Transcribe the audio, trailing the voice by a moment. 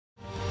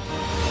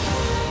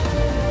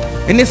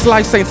In this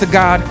life, saints of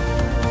God,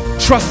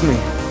 trust me,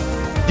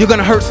 you're going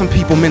to hurt some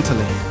people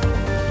mentally.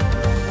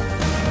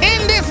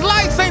 In this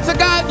life, saints of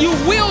God, you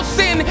will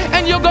sin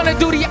and you're going to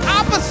do the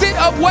opposite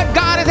of what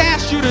God has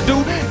asked you to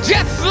do.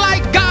 Just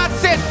like God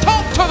said,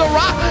 talk to the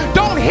rock,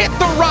 don't hit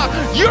the rock.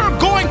 You're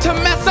going to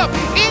mess up.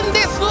 In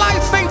this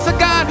life, saints of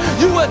God,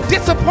 you will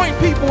disappoint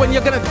people and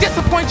you're going to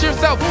disappoint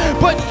yourself.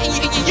 But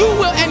you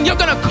will, and you're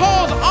going to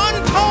cause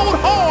untold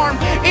harm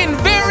in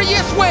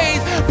various ways.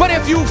 But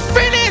if you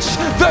finish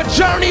the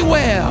journey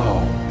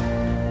well,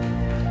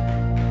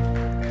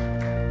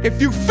 if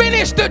you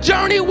finish the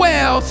journey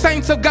well,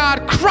 saints of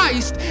God,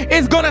 Christ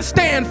is going to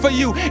stand for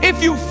you.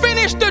 If you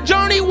finish the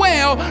journey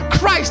well,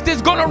 Christ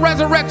is going to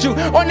resurrect you.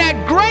 On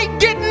that great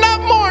getting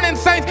up morning,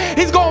 saints,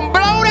 he's going to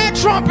blow that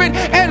trumpet,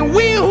 and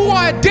we who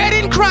are dead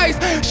in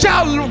Christ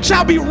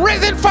shall be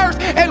risen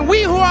first, and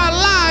we who are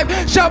alive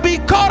shall be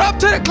caught up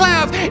to the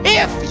clouds.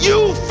 If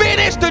you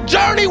finish the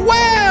journey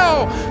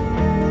well.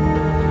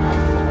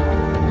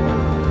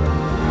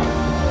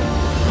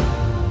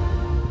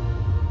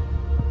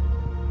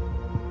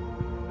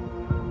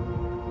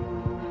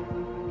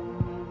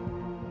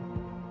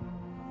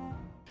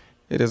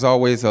 It is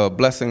always a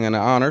blessing and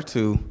an honor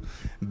to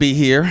be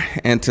here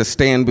and to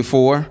stand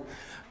before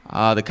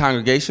the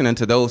congregation, and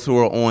to those who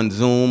are on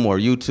Zoom or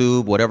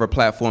YouTube, whatever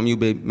platform you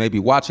may be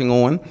watching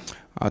on,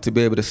 to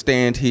be able to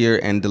stand here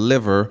and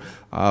deliver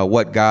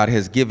what God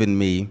has given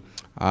me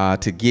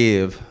to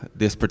give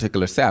this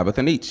particular Sabbath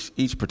and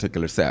each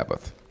particular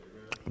Sabbath,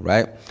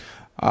 right?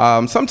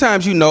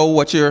 Sometimes you know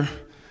what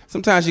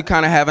sometimes you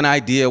kind of have an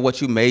idea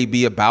what you may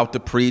be about to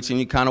preach, and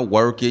you kind of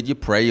work it, you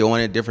pray on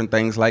it, different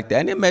things like that.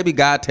 And then maybe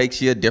God takes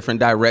you a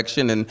different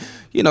direction, and,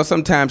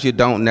 sometimes you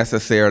don't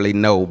necessarily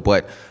know,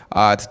 but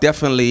it's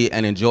definitely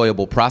an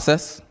enjoyable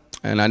process.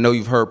 And I know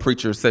you've heard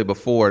preachers say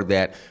before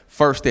that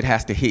first it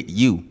has to hit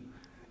you,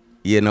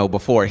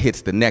 before it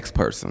hits the next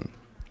person,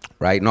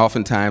 right? And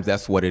oftentimes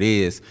that's what it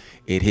is.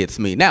 It hits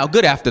me. Now,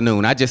 good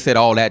afternoon. I just said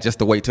all that just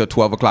to wait till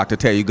 12 o'clock to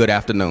tell you good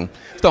afternoon.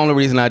 It's the only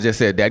reason I just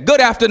said that.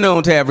 Good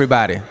afternoon to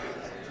everybody.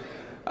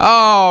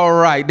 All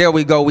right, there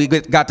we go. We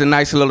got the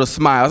nice little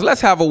smiles.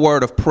 Let's have a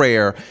word of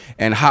prayer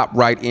and hop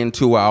right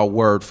into our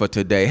word for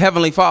today.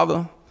 Heavenly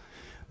Father,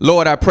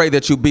 Lord, I pray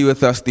that you be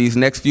with us these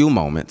next few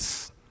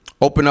moments.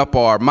 Open up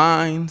our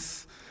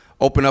minds,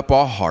 open up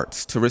our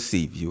hearts to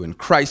receive you. In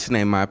Christ's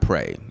name I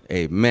pray.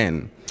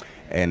 Amen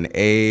and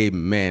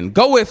amen.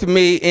 Go with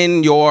me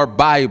in your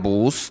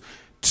Bibles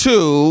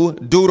to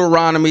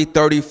Deuteronomy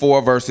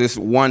 34 verses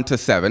 1 to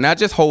 7. Now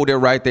just hold it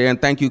right there,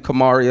 and thank you,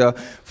 Kamaria,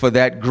 for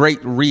that great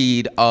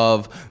read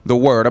of the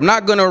word. I'm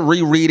not going to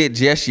reread it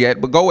just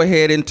yet, but go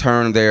ahead and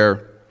turn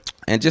there.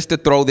 And just to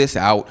throw this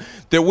out,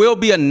 there will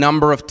be a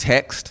number of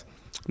text,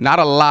 not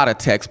a lot of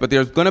text, but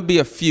there's going to be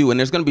a few, and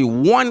there's going to be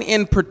one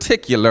in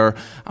particular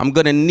I'm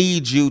going to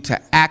need you to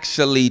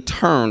actually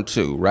turn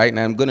to, right? And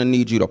I'm going to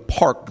need you to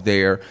park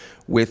there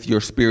with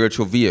your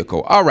spiritual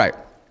vehicle. All right.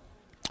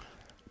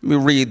 Let me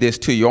read this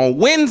to you. On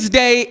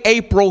Wednesday,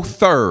 April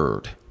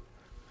 3rd,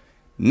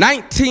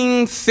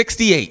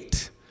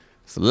 1968,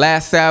 it's the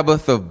last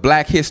Sabbath of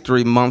Black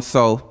History Month,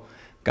 so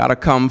got to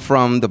come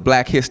from the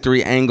Black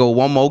History angle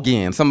one more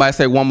again. Somebody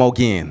say one more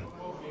again.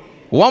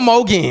 One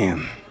more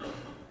again.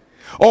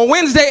 On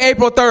Wednesday,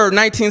 April 3rd,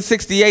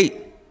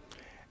 1968,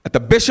 at the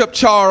Bishop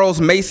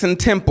Charles Mason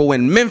Temple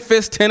in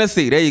Memphis,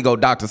 Tennessee. There you go,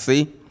 Dr.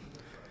 C.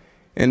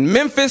 In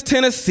Memphis,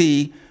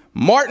 Tennessee,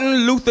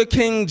 Martin Luther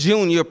King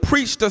Jr.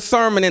 preached a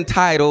sermon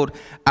entitled,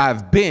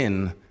 "I've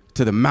Been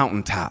to the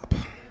Mountaintop,"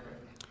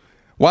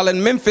 while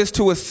in Memphis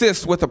to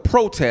assist with a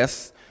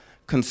protest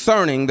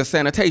concerning the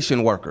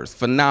sanitation workers.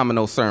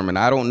 Phenomenal sermon.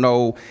 I don't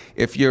know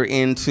if you're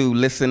into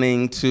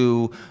listening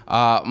to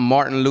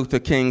Martin Luther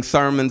King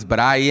sermons, but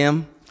I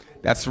am.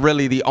 That's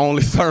really the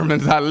only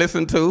sermons I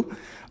listen to.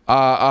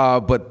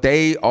 But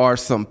they are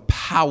some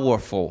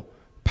powerful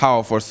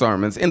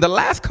sermons. In the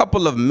last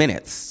couple of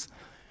minutes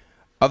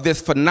of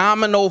this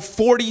phenomenal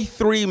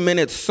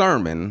 43-minute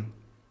sermon,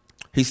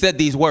 he said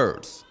these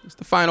words. It's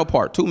the final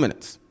part, 2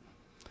 minutes.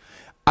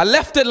 "I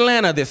left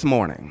Atlanta this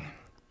morning,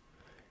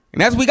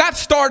 and as we got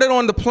started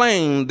on the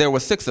plane, there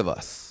were 6 of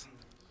us.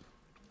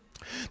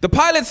 The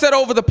pilot said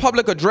over the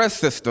public address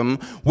system,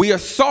 'We are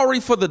sorry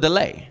for the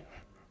delay,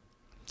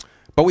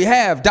 but we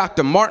have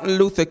Dr. Martin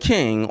Luther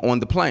King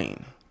on the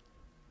plane.'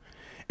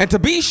 And to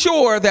be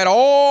sure that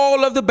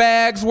all of the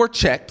bags were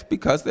checked,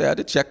 because they had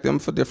to check them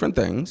for different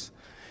things,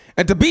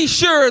 and to be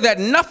sure that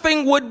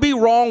nothing would be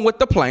wrong with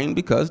the plane,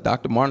 because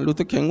Dr. Martin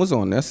Luther King was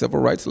on there,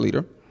 civil rights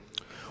leader,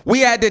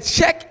 we had to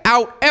check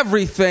out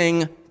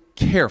everything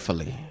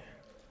carefully.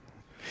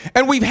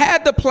 And we've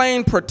had the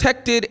plane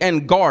protected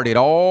and guarded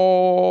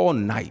all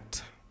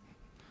night."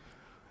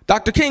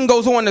 Dr. King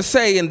goes on to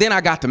say, "And then I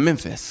got to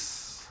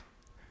Memphis.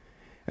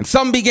 And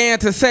some began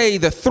to say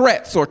the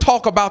threats, or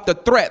talk about the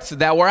threats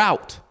that were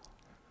out.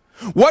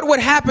 What would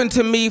happen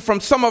to me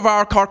from some of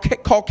our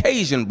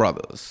Caucasian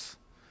brothers?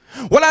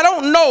 Well, I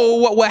don't know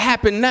what will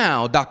happen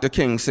now," Dr.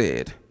 King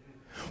said.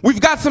 "We've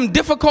got some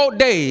difficult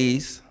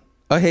days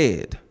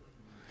ahead.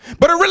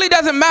 But it really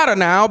doesn't matter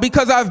now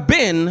because I've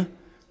been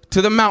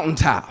to the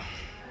mountaintop.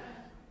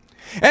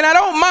 And I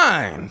don't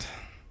mind.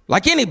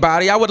 Like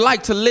anybody, I would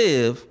like to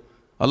live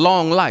a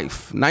long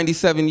life.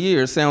 97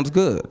 years sounds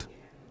good.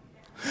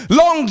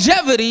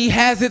 Longevity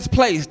has its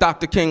place,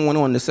 Dr. King went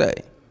on to say.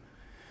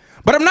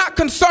 But I'm not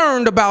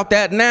concerned about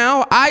that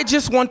now. I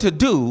just want to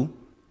do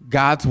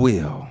God's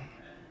will.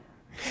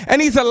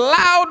 And he's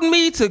allowed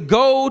me to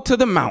go to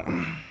the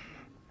mountain.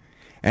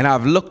 And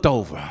I've looked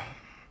over.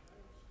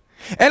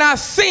 And I've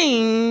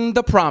seen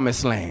the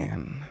promised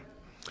land.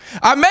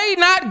 I may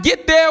not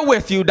get there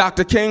with you,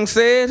 Dr. King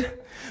said,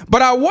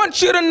 but I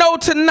want you to know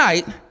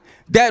tonight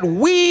that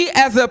we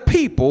as a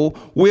people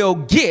will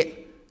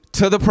get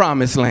to the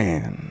promised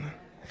land.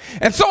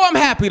 And so I'm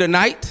happy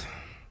tonight.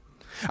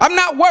 I'm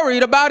not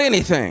worried about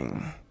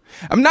anything.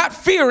 I'm not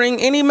fearing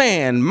any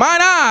man.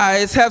 Mine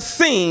eyes have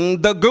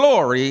seen the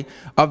glory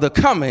of the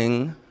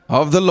coming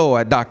of the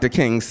Lord, Dr.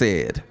 King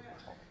said.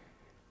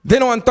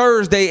 Then on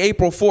Thursday,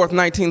 April 4th,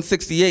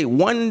 1968,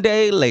 one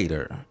day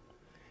later,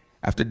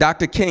 after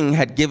Dr. King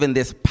had given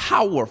this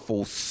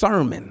powerful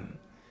sermon,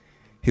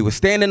 he was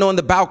standing on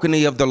the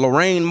balcony of the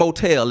Lorraine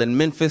Motel in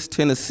Memphis,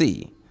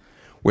 Tennessee,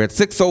 where at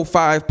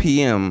 6:05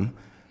 p.m.,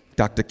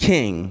 Dr.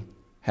 King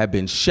had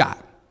been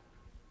shot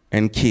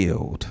and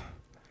killed.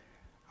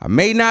 I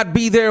may not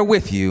be there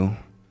with you,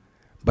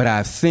 but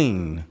I've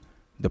seen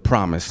the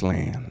promised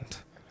land.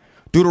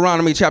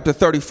 Deuteronomy chapter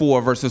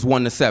 34, verses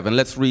 1 to 7.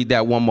 Let's read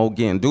that one more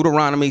again.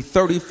 Deuteronomy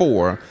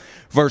 34,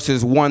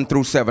 verses 1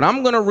 through 7.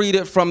 I'm going to read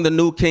it from the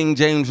New King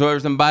James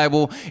Version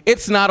Bible.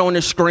 It's not on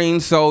the screen,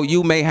 so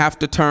you may have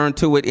to turn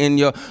to it in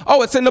your...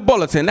 Oh, it's in the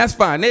bulletin. That's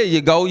fine. There you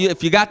go.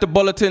 If you got the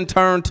bulletin,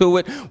 turn to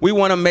it. We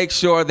want to make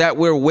sure that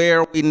we're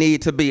where we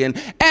need to be. And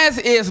as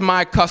is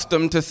my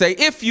custom to say,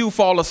 if you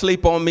fall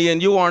asleep on me and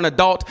you are an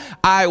adult,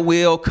 I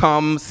will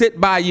come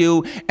sit by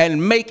you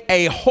and make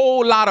a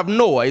whole lot of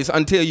noise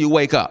until you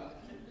wake up.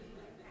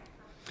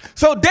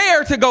 So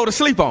dare to go to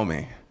sleep on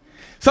me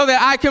so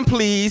that I can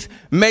please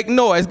make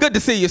noise. Good to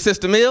see you,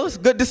 Sister Mills.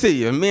 Good to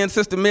see you. Me and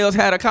Sister Mills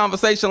had a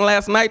conversation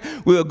last night.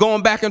 We were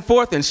going back and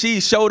forth, and she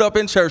showed up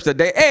in church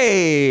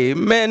today.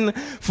 Amen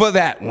for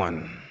that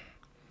one.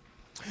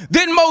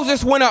 Then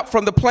Moses went up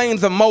from the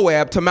plains of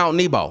Moab to Mount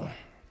Nebo,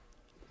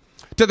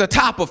 to the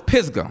top of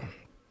Pisgah,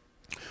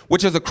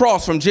 which is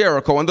across from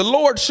Jericho. And the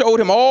Lord showed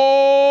him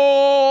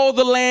all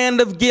the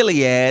land of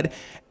Gilead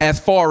as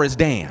far as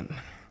Dan,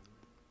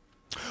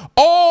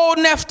 all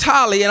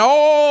Naphtali and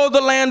all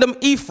the land of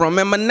Ephraim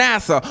and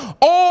Manasseh,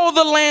 all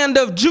the land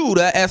of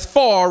Judah as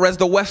far as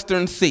the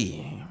western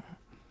sea,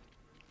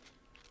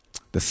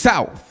 the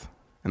south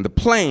and the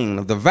plain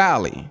of the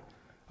valley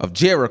of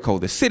Jericho,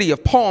 the city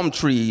of palm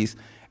trees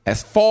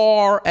as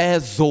far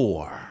as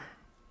Zor.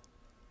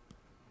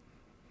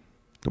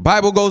 The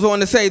Bible goes on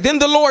to say, then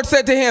the Lord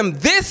said to him,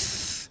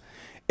 this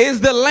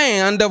is the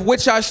land of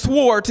which I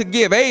swore to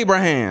give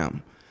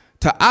Abraham,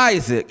 to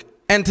Isaac,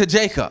 and to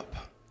Jacob,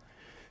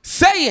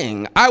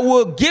 saying, I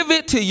will give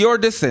it to your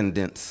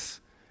descendants.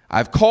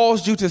 I've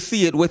caused you to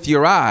see it with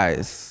your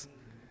eyes,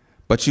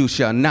 but you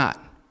shall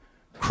not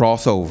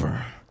cross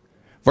over.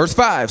 Verse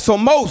 5, so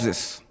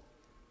Moses,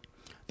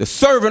 the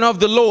servant of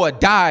the Lord,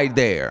 died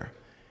there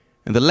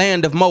in the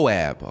land of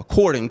Moab,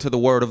 according to the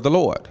word of the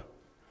Lord.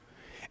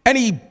 And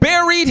he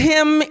buried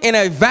him in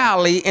a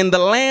valley in the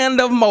land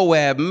of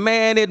Moab.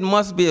 Man, it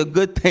must be a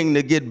good thing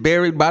to get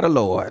buried by the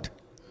Lord.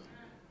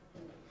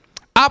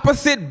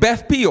 Opposite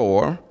Beth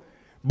Peor,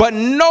 but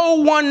no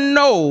one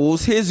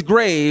knows his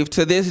grave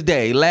to this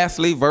day.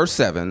 Lastly, verse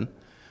 7,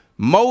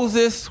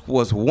 Moses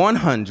was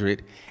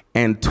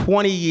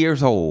 120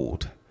 years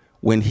old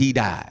when he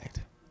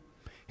died.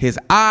 His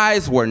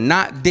eyes were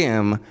not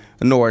dim,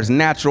 nor his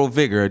natural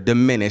vigor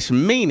diminished,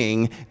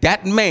 meaning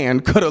that man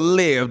could have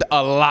lived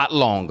a lot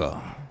longer.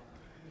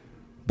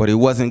 But he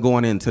wasn't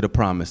going into the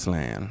promised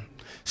land.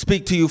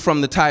 Speak to you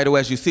from the title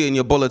as you see in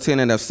your bulletin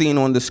and have seen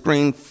on the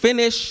screen,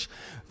 Finish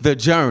the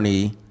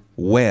Journey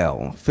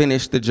Well.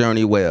 Finish the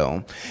journey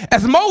well.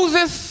 As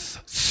Moses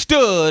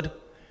stood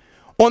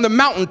on the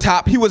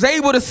mountaintop, he was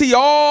able to see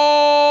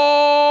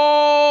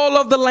all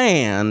of the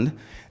land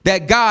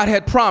that God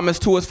had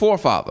promised to his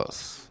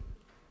forefathers.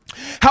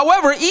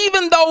 However,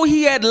 even though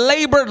he had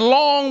labored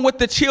long with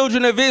the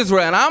children of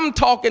Israel, and I'm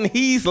talking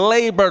he's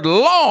labored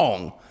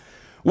long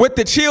with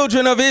the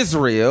children of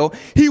Israel,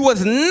 he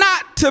was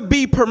not to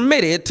be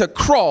permitted to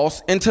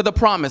cross into the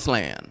promised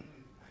land.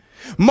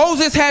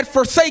 Moses had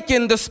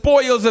forsaken the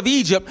spoils of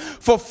Egypt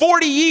for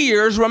 40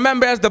 years,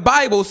 remember, as the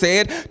Bible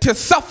said, to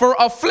suffer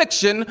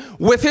affliction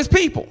with his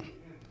people.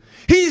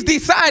 He's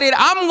decided,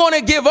 I'm going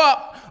to give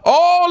up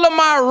all of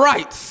my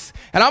rights,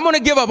 and I'm going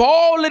to give up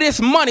all of this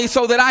money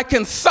so that I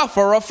can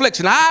suffer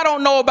affliction. I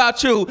don't know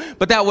about you,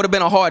 but that would have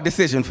been a hard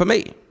decision for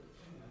me.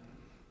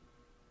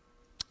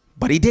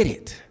 But he did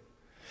it.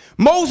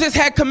 Moses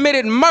had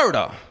committed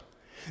murder.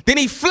 Then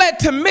he fled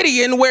to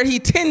Midian, where he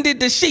tended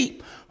the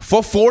sheep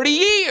for 40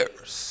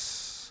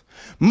 years.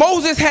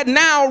 Moses had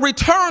now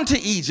returned to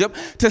Egypt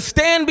to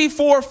stand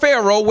before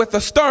Pharaoh with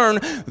a stern,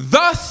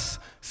 thus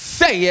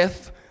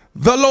saith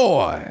the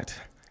Lord.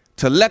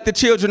 to let the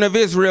children of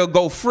Israel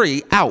go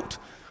free out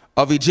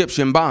of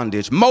Egyptian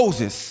bondage.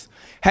 Moses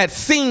had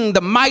seen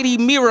the mighty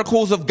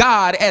miracles of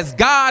God as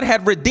God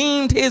had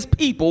redeemed his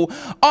people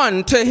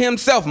unto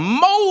himself.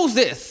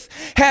 Moses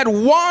had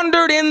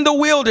wandered in the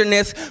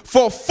wilderness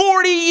for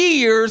 40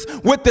 years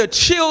with the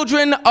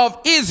children of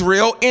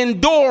Israel,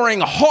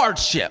 enduring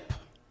hardship.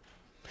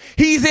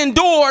 He's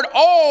endured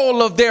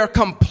all of their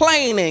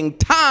complaining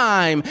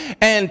time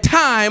and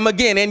time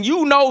again. And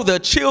you know the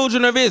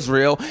children of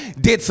Israel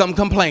did some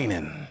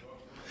complaining.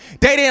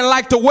 They didn't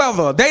like the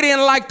weather. They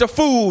didn't like the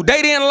food.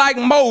 They didn't like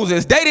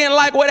Moses. They didn't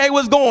like where they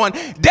was going.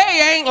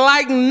 They ain't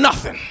like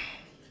nothing.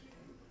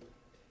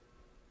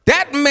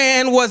 That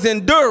man was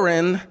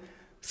enduring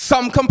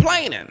some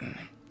complaining.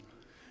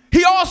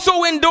 He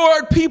also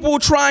endured people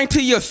trying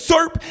to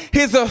usurp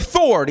his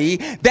authority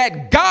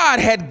that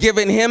God had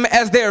given him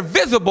as their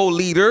visible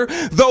leader,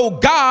 though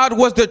God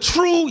was the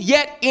true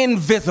yet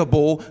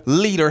invisible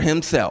leader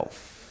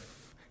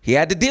himself. He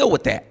had to deal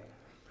with that.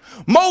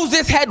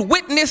 Moses had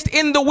witnessed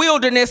in the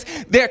wilderness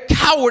their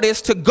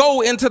cowardice to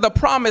go into the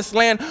promised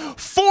land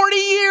 40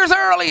 years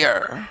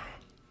earlier.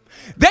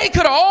 They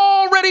could have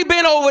already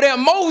been over there.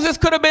 Moses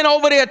could have been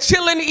over there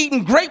chilling,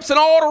 eating grapes and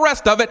all the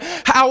rest of it.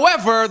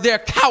 However, their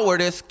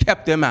cowardice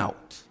kept them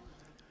out.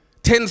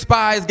 10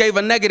 spies gave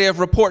a negative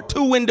report.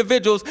 2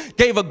 individuals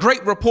gave a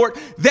great report.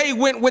 They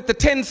went with the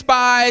 10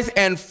 spies,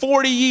 and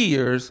 40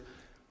 years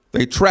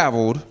they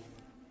traveled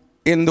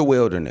in the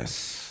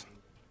wilderness.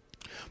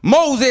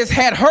 Moses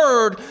had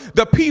heard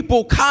the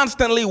people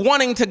constantly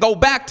wanting to go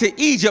back to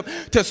Egypt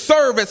to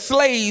serve as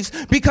slaves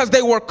because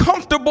they were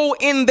comfortable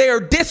in their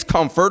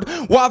discomfort,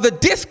 while the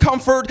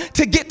discomfort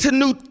to get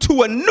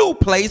to a new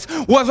place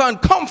was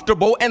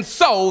uncomfortable, and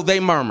so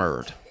they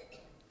murmured.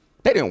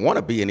 They didn't want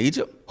to be in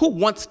Egypt. Who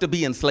wants to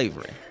be in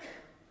slavery?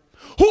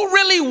 Who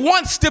really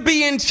wants to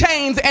be in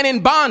chains and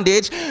in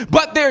bondage?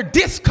 But their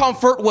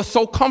discomfort was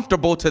so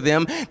comfortable to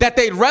them that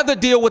they'd rather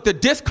deal with the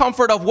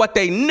discomfort of what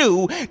they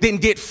knew than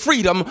get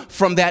freedom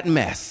from that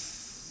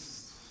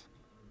mess.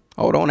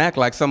 Oh, don't act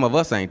like some of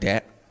us ain't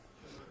that.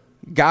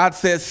 God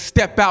says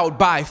step out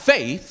by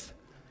faith,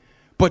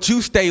 but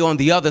you stay on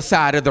the other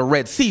side of the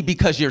Red Sea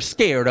because you're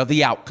scared of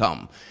the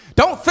outcome.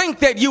 Don't think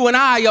that you and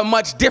I are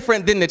much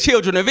different than the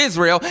children of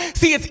Israel.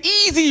 See, it's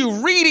easy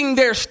reading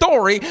their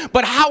story,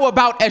 but how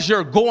about as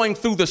you're going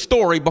through the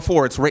story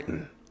before it's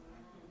written?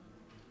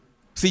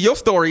 See, your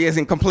story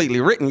isn't completely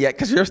written yet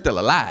because you're still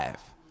alive.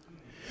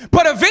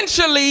 But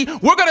eventually,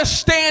 we're going to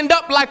stand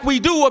up like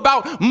we do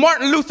about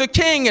Martin Luther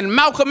King and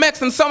Malcolm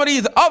X and some of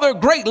these other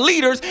great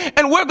leaders,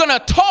 and we're going to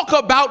talk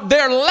about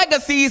their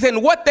legacies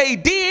and what they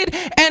did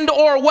and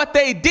or what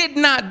they did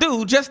not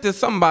do, just as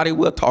somebody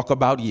will talk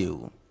about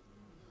you.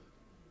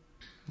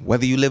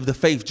 Whether you lived a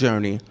faith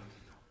journey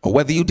or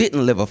whether you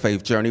didn't live a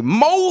faith journey,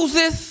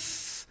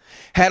 Moses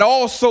had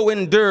also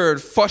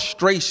endured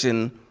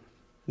frustration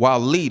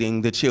while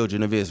leading the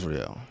children of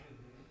Israel.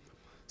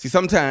 See,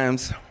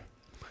 sometimes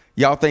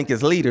y'all think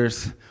as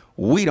leaders,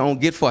 we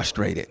don't get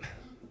frustrated.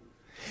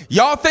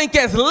 Y'all think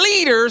as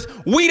leaders,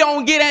 we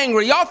don't get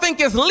angry. Y'all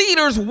think as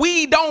leaders,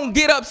 we don't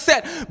get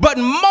upset. But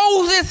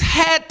Moses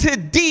had to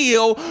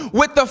deal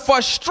with the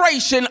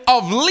frustration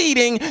of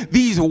leading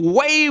these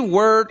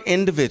wayward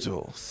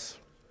individuals,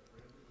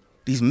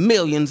 these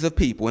millions of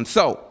people. And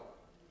so,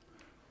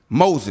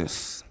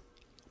 Moses,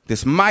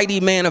 this mighty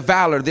man of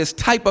valor, this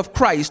type of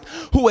Christ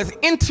who has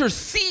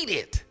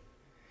interceded,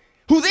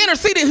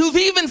 who's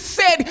even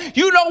said,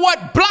 you know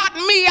what, blot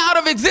me out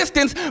of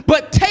existence,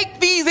 but take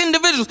these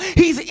individuals.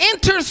 He's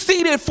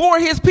interceded for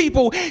his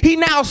people. He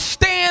now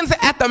stands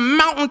at the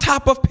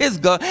mountaintop of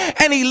Pisgah,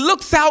 and he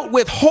looks out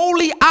with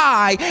holy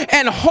eye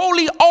and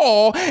holy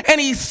awe, and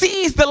he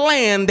sees the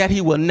land that he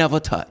will never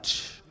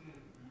touch.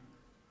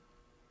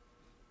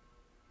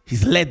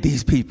 He's led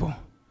these people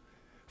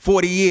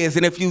 40 years,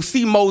 and if you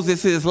see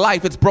Moses'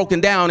 life, it's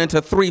broken down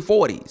into 3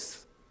 40s.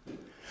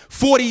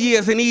 40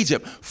 years in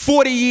Egypt,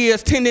 40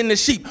 years tending the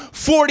sheep,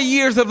 40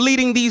 years of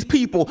leading these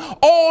people,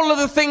 all of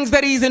the things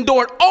that he's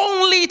endured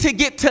only to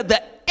get to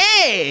the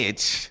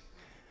edge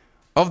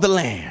of the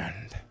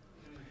land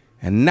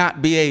and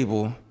not be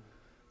able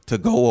to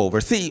go over.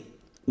 See,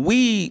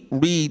 we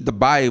read the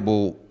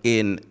Bible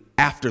in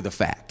after the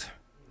fact.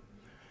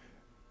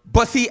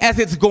 But see, as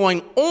it's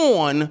going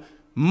on,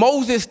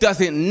 Moses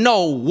doesn't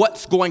know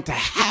what's going to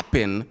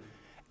happen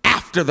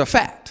after the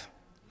fact.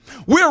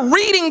 We're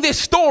reading this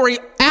story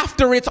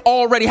after it's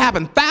already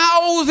happened,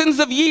 thousands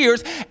of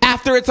years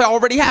after it's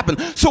already happened.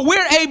 So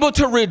we're able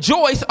to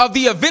rejoice of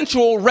the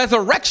eventual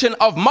resurrection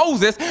of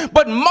Moses,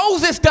 but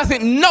Moses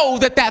doesn't know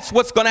that that's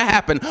what's going to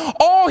happen.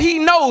 All he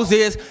knows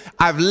is,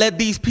 I've led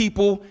these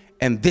people,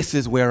 and this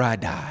is where I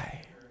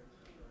die.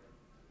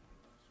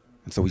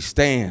 And so he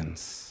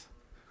stands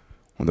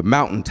on the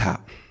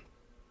mountaintop,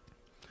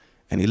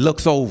 and he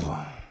looks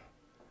over,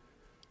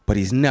 but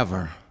he's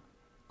never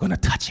going to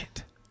touch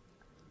it.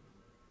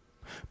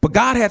 But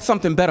God had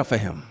something better for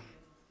him.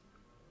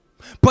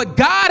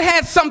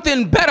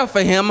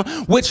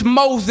 Which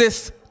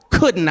Moses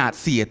could not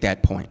see at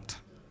that point.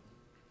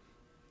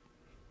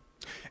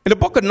 In the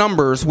book of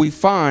Numbers, we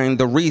find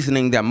the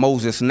reasoning that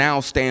Moses now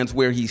stands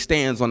where he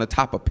stands on the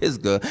top of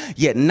Pisgah,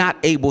 yet not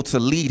able to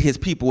lead his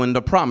people in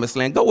the promised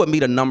land. Go with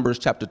me to Numbers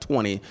chapter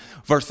 20,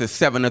 verses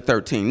 7 to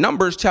 13.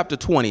 Numbers chapter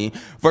 20,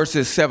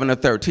 verses 7 to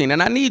 13.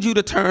 And I need you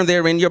to turn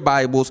there in your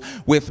Bibles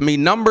with me.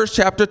 Numbers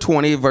chapter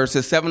 20,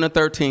 verses 7 to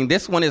 13.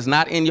 This one is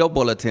not in your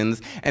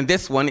bulletins, and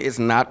this one is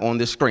not on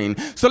the screen.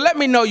 So let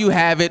me know you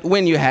have it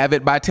when you have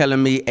it by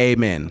telling me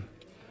amen.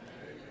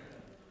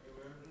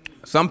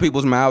 Some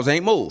people's mouths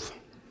ain't moved.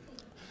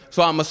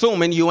 So I'm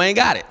assuming you ain't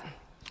got it.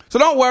 So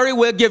don't worry,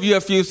 we'll give you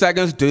a few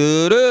seconds.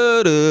 You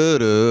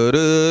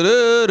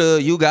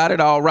got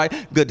it, all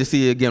right. Good to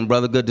see you again,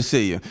 brother. Good to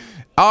see you.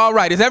 All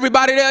right, is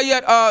everybody there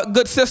yet?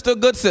 Good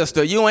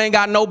sister, you ain't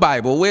got no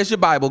Bible. Where's your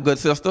Bible, good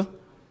sister?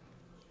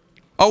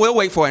 Oh, we'll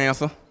wait for an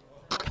answer.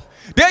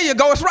 There you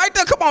go. It's right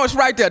there. Come on, it's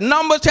right there.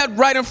 Numbers chapter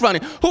right in front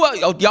of you. Who else?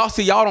 Oh, y'all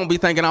see, y'all don't be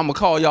thinking I'm going to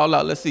call y'all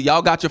out. Let's see.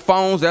 Y'all got your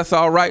phones. That's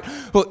all right.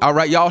 All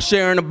right, y'all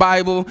sharing the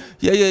Bible.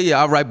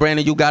 Yeah. All right,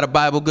 Brandon, you got a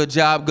Bible. Good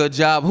job.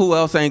 Who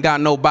else ain't got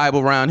no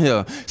Bible around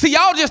here? See,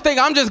 y'all just think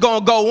I'm just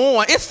going to go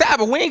on. It's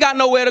Sabbath. We ain't got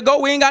nowhere to go.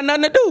 We ain't got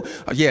nothing to do.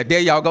 Oh, yeah, there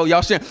y'all go.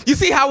 Y'all sharing. You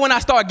see how when I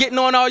start getting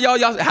on all y'all,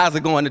 how's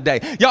it going today?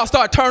 Y'all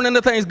start turning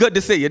the things. Good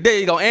to see you. There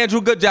you go. Andrew,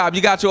 good job.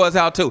 You got yours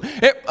out too.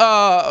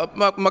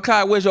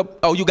 Makai, where's your,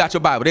 oh, you got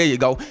your Bible. There you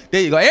go.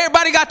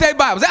 Everybody got their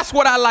Bibles. That's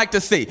what I like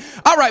to see.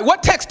 All right,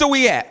 what text are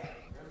we at?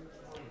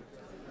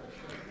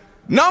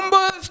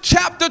 Numbers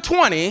chapter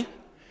 20,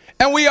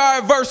 and we are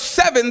at verse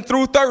 7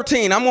 through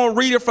 13. I'm going to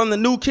read it from the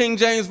New King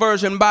James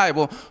Version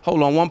Bible.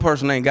 Hold on, one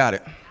person ain't got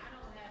it.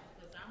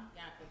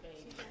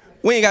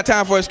 We ain't got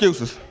time for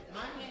excuses.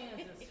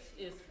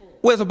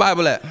 Where's the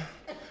Bible at?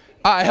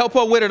 All right, help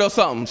her with it or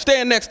something.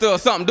 Stand next to her or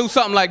something. Do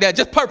something like that.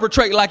 Just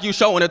perpetrate like you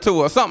showing it to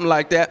her or something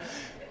like that.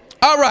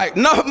 All right,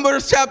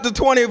 Numbers chapter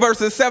 20,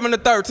 verses 7 to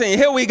 13.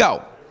 Here we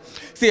go.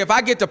 See, if I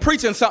get to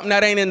preaching something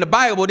that ain't in the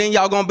Bible, then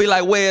y'all going to be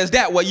like, where's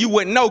that? Well, you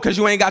wouldn't know because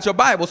you ain't got your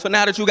Bible. So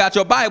now that you got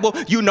your Bible,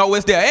 you know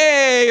it's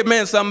there.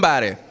 Amen,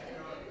 somebody.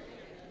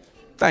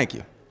 Thank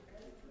you.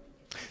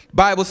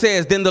 Bible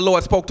says, then the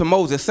Lord spoke to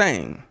Moses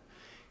saying,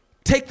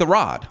 take the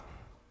rod.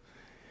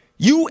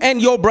 You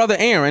and your brother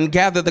Aaron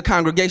gather the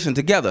congregation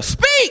together.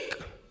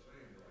 Speak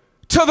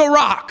to the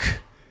rock.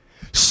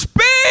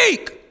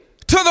 Speak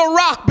to the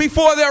rock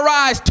before their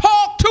eyes.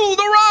 Talk to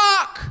the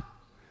rock.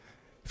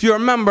 If you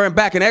remember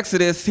back in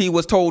Exodus, he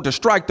was told to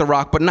strike the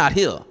rock, but not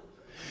here.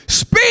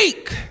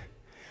 Speak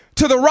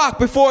to the rock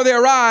before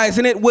their eyes,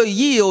 and it will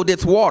yield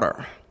its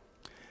water.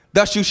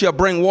 Thus you shall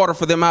bring water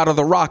for them out of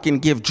the rock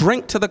and give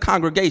drink to the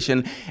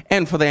congregation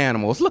and for the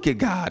animals. Look at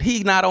God.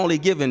 He's not only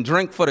giving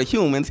drink for the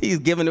humans, he's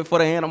giving it for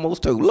the animals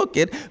too. Look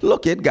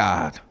at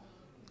God.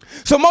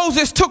 So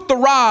Moses took the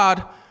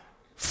rod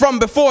from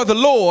before the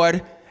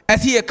Lord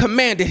as he had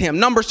commanded him.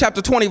 Numbers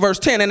chapter 20, verse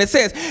 10. And it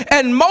says,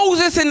 and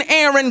Moses and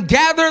Aaron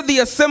gathered the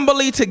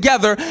assembly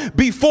together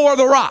before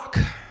the rock.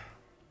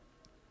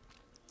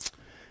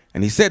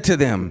 And he said to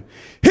them,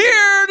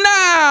 hear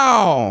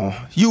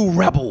now, you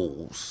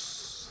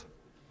rebels.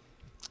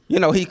 You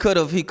know, he could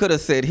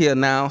have said, hear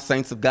now,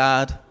 saints of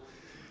God.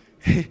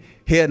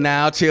 Hear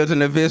now,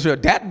 children of Israel.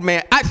 That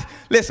man,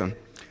 listen,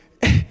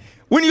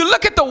 when you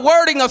look at the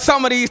wording of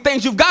some of these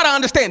things, you've got to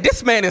understand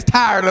this man is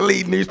tired of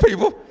leading these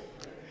people.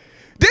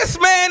 This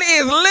man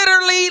is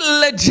literally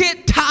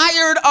legit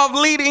tired of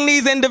leading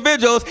these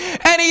individuals.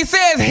 And he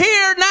says,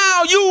 hear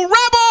now, you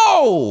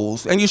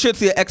rebels. And you should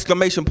see an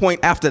exclamation point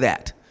after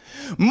that.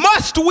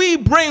 Must we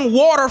bring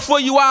water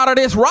for you out of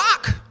this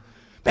rock?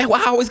 Man,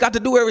 well, I always got to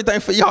do everything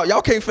for y'all.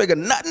 Y'all can't figure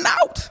nothing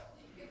out.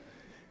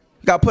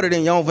 You got to put it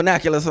in your own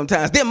vernacular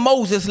sometimes. Then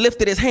Moses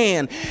lifted his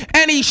hand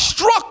and he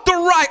struck the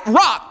right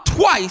rock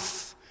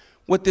twice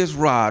with this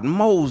rod.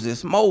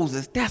 Moses,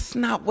 that's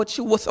not what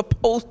you were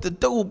supposed to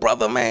do,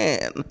 brother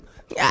man.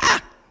 Yeah.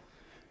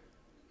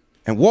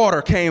 And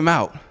water came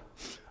out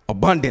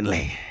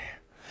abundantly.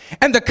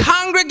 And the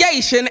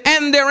congregation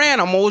and their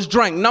animals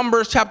drank.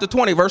 Numbers chapter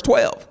 20, verse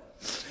 12.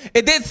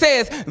 It then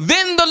says,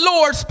 then the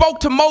Lord spoke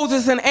to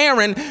Moses and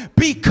Aaron,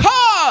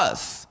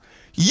 because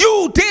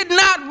you did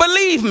not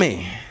believe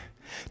me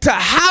to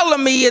hallow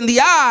me in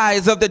the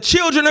eyes of the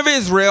children of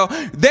Israel,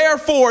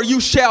 therefore you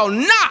shall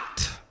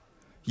not.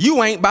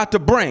 You ain't about to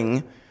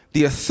bring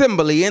the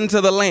assembly into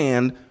the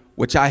land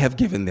which I have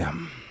given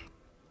them.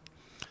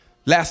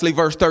 Lastly,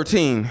 verse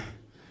 13.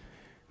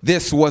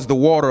 This was the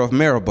water of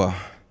Meribah,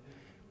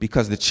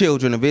 because the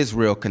children of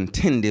Israel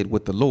contended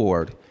with the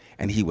Lord,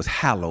 and he was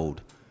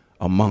hallowed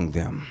among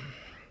them.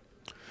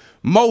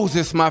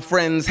 Moses, my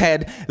friends,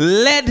 had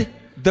led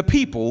the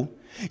people,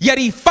 yet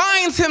he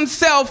finds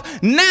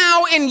himself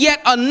now in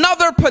yet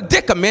another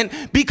predicament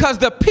because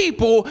the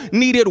people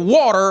needed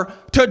water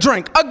to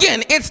drink.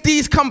 Again, it's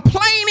these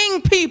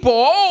complaining people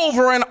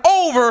over and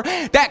over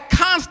that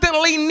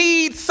constantly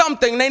need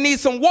something. They need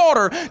some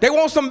water. They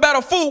want some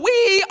better food.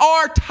 We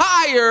are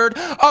tired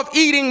of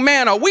eating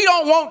manna. We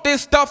don't want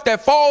this stuff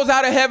that falls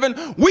out of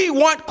heaven. We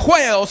want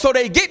quail. So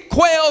they get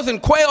quails,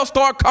 and quails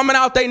start coming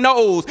out their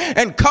nose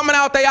and coming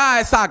out their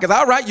eye sockets.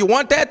 All right, you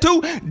want that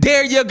too?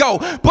 There you go.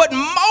 But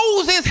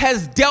Moses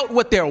has dealt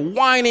with their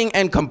whining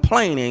and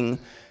complaining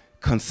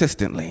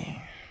consistently.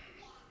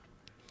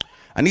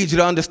 I need you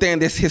to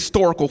understand this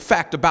historical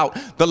fact about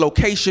the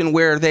location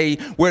where they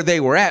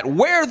were at.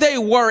 Where they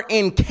were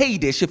in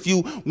Kadesh, if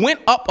you went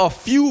up a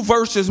few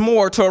verses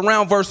more to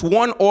around verse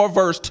 1 or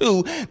verse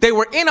 2, they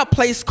were in a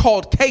place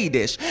called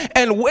Kadesh.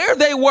 And where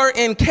they were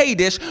in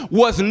Kadesh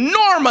was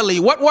normally,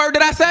 what word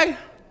did I say?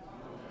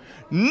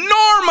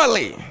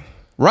 Normally,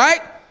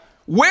 right?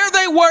 Where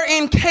they were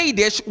in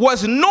Kadesh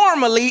was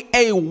normally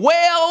a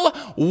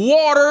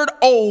well-watered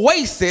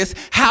oasis.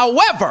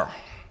 However,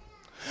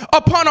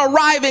 upon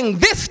arriving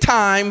this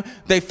time,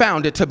 they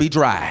found it to be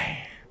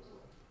dry.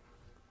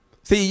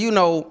 See, you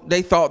know,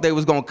 they thought they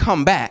was going to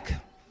come back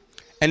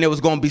and there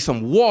was going to be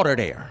some water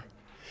there.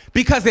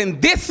 Because in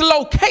this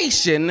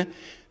location,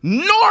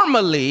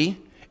 normally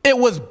it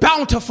was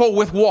bountiful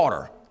with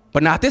water,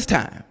 but not this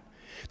time.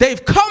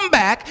 They've come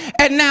back,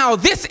 and now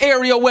this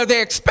area where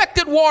they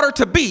expected water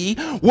to be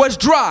was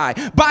dry.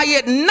 By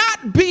it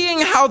not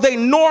being how they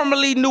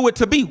normally knew it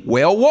to be,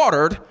 well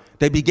watered,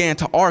 they began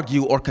to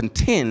argue or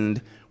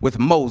contend with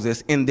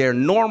Moses in their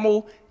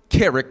normal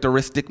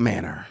characteristic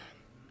manner.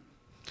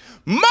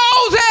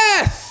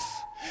 Moses,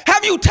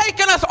 have you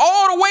taken us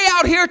all the way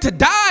out here to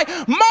die?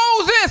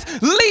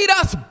 Moses, lead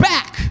us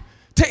back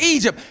to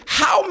Egypt.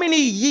 How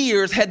many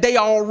years had they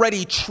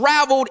already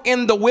traveled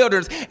in the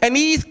wilderness? And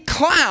these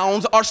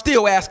clowns are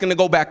still asking to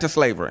go back to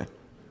slavery.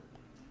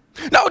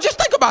 No, just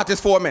think about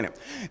this for a minute.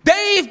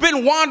 They've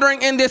been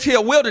wandering in this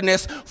here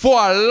wilderness for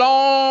a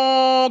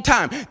long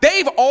time.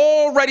 They've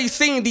already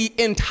seen the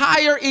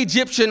entire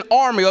Egyptian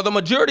army, or the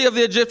majority of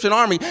the Egyptian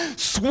army,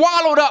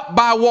 swallowed up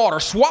by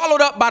water,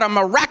 swallowed up by the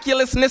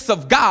miraculousness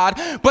of God,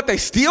 but they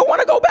still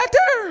want to go back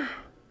there.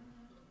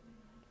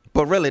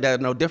 But really,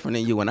 that's no different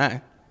than you and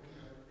I.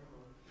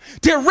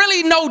 They're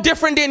really no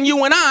different than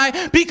you and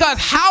I, because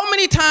how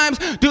many times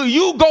do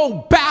you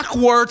go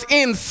backwards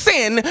in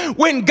sin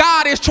when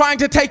God is trying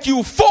to take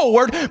you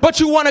forward, but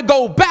you want to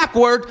go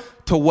backward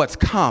to what's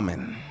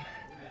common?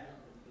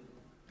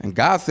 And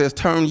God says,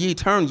 turn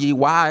ye,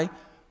 why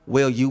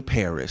will you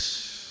perish?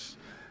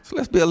 So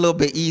let's be a little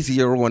bit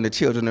easier on the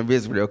children of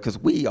Israel, because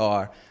we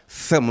are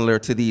similar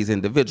to these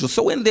individuals.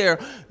 So in their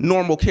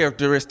normal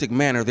characteristic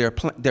manner,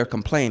 they're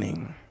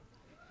complaining.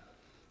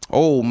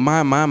 Oh,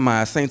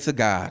 my, saints of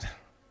God.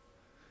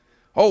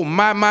 Oh,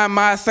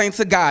 my, saints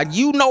of God.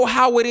 You know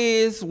how it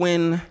is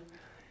when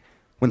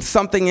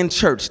something in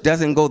church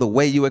doesn't go the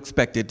way you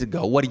expect it to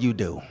go. What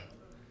do?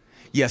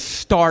 You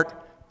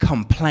start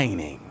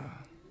complaining.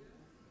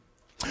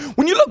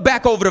 When you look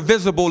back over the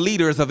visible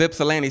leaders of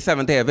Ypsilanti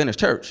Seventh-day Adventist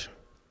Church,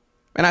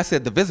 and I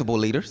said the visible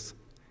leaders.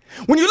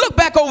 When you look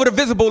back over the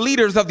visible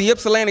leaders of the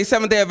Ypsilanti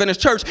Seventh-day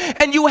Adventist Church,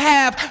 and you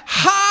have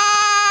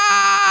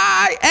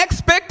high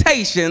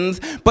expectations,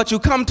 but you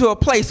come to a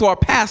place or a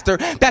pastor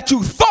that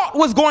you thought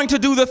was going to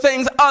do the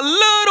things a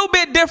little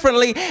bit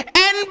differently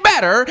and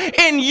better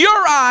in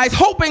your eyes,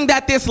 hoping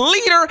that this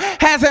leader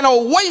has an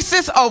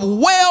oasis of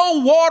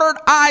well-watered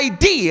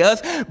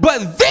ideas,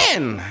 but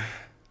then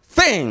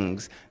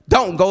things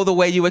don't go the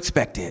way you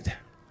expected.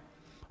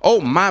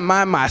 Oh,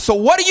 my. So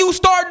what do you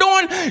start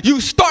doing?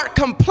 You start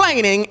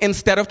complaining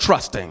instead of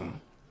trusting.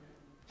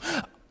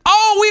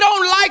 Oh, we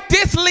don't like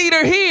this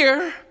leader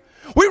here.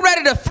 We're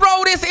ready to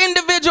throw this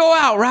individual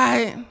out,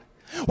 right?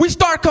 We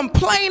start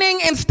complaining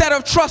instead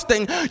of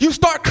trusting. You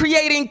start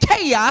creating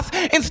chaos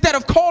instead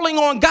of calling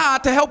on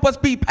God to help us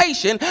be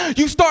patient.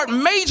 You start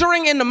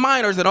majoring in the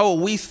minors,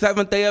 and we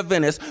Seventh-day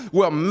Adventists,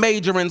 we're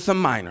majoring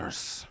some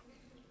minors.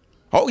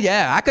 Oh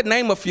yeah, I could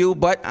name a few,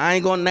 but I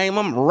ain't gonna name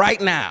them right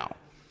now.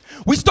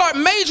 We start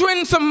majoring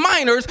in some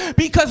minors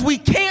because we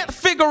can't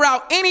figure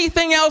out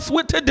anything else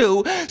what to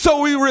do,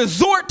 so we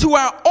resort to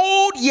our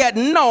old yet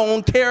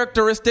known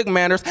characteristic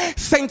manners.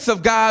 Saints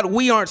of God,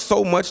 we aren't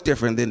so much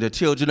different than the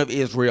children of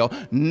Israel.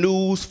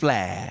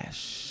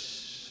 Newsflash.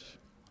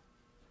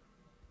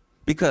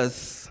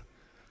 Because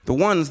the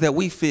ones that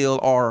we feel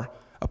are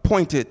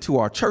appointed to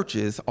our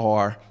churches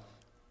are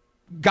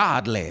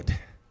God-led,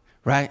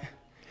 right?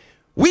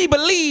 We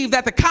believe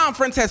that the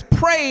conference has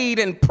prayed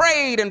and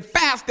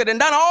fasted and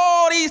done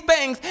all these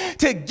things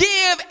to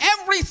give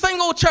every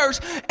single church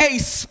a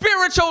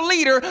spiritual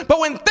leader. But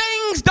when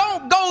things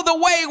don't go the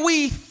way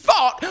we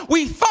thought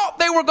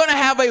they were going to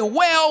have a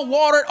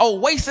well-watered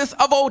oasis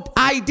of old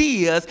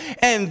ideas,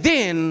 and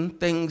then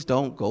things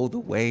don't go the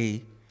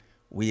way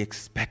we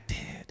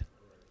expected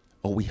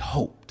or we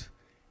hoped,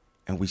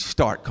 and we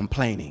start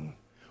complaining.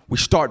 We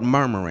start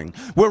murmuring.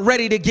 We're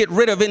ready to get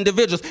rid of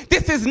individuals.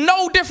 This is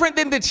no different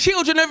than the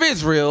children of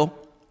Israel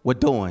were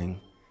doing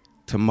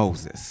to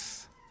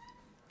Moses.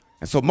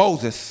 And so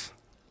Moses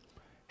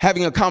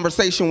having a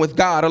conversation with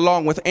God,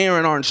 along with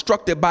Aaron, are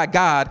instructed by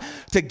God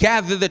to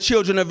gather the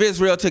children of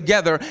Israel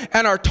together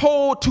and are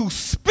told to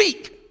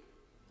speak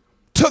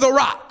to the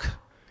rock,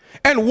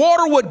 and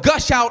water would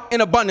gush out in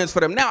abundance for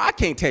them. Now, I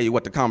can't tell you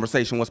what the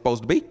conversation was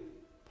supposed to be.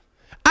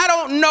 I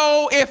don't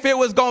know if it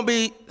was going to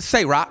be,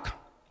 say, rock,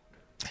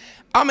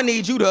 I'm going to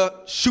need you to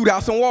shoot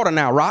out some water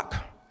now,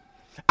 rock.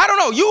 I don't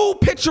know. You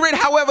picture it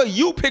however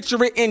you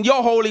picture it in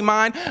your holy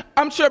mind.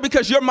 I'm sure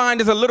because your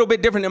mind is a little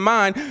bit different than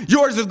mine,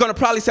 yours is going to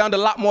probably sound a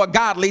lot more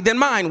godly than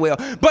mine will.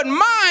 But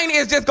mine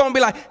is just going to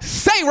be like,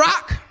 say,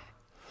 rock,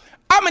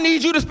 I'm going to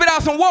need you to spit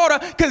out some water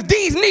because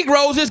these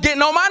Negroes is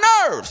getting on my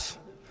nerves.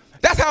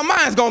 That's how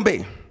mine's going to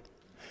be.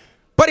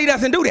 But he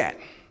doesn't do that.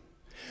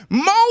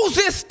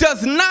 Moses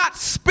does not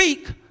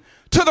speak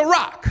to the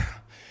rock.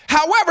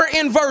 However,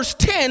 in verse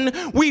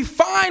 10, we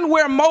find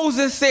where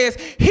Moses says,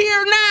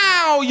 "Hear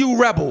now, you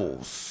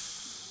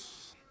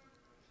rebels."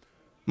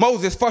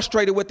 Moses,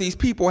 frustrated with these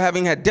people,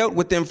 having had dealt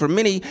with them for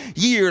many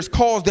years,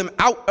 calls them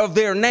out of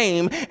their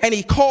name, and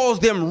he calls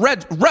them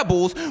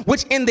rebels,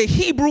 which in the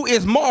Hebrew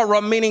is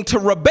mara, meaning to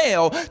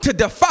rebel, to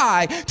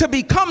defy, to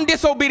become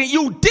disobedient.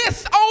 You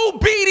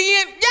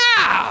disobedient,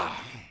 yeah.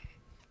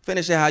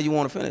 Finish it how you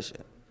want to finish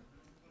it.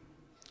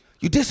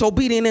 You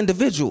disobedient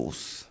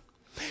individuals.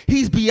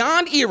 He's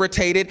beyond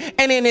irritated,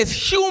 and in his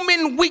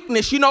human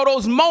weakness, you know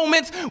those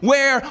moments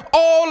where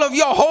all of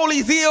your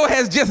holy zeal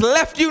has just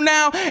left you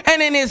now,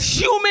 and in his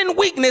human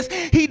weakness,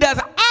 he does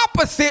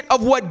opposite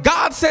of what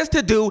God says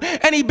to do,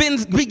 and he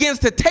begins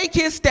to take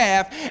his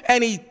staff,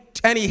 and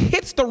he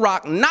hits the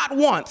rock not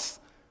once,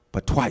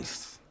 but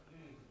twice.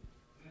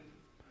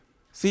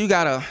 So you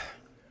gotta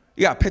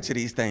picture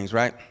these things,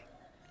 right?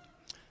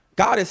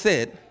 God has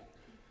said,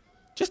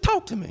 just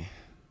talk to me.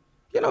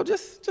 You know,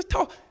 just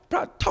talk.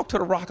 Talk to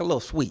the rock a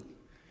little sweet.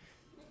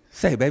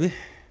 Say, baby, why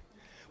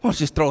don't you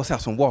just throw us out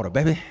some water,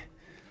 baby?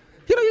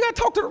 You know, you got to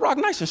talk to the rock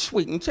nice and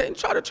sweet and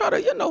try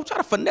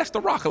to finesse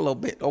the rock a little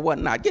bit or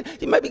whatnot.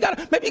 You maybe got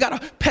to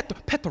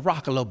pet the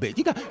rock a little bit.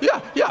 Maybe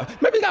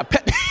you got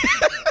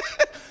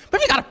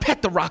to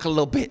pet the rock a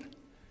little bit.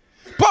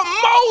 But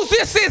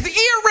Moses is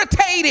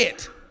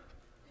irritated,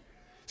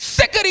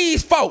 sick of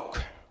these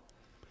folk.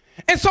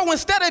 And so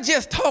instead of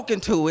just talking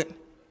to it,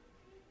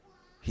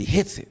 he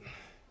hits it,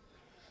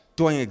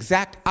 doing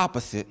exact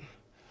opposite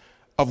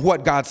of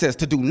what God says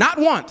to do. Not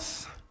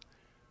once,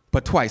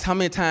 but twice. How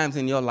many times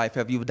in your life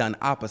have you done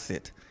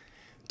opposite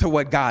to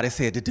what God has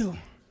said to do?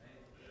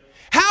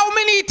 How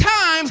many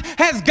times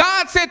has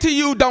God said to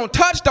you, don't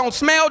touch, don't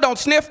smell, don't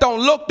sniff,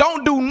 don't look,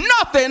 don't do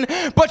nothing,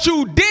 but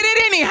you did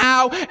it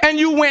anyhow, and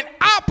you went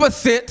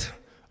opposite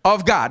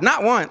of God?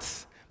 Not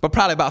once, but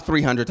probably about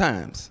 300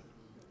 times.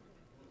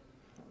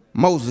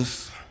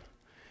 Moses,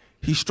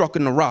 he struck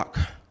in the rock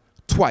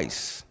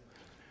twice.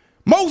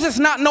 Moses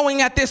not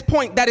knowing at this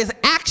point that his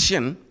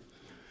action,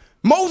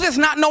 Moses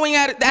not knowing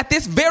at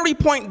this very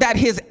point that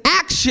his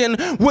action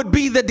would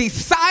be the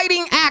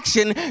deciding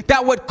action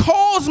that would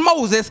cause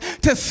Moses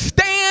to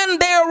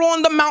stand there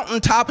on the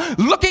mountaintop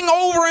looking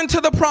over into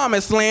the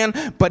promised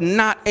land, but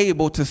not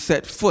able to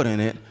set foot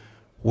in it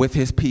with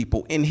his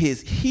people in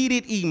his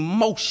heated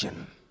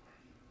emotion.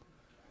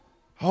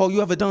 Oh,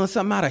 you ever done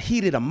something out of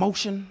heated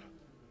emotion?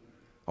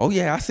 Oh,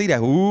 yeah, I see that.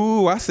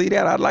 Ooh, I see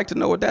that. I'd like to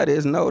know what that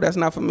is. No, that's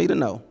not for me to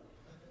know.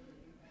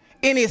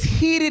 In his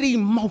heated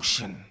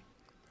emotion,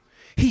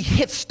 he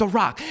hits the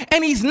rock.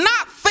 And he's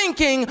not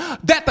thinking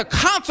that the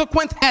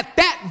consequence at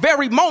that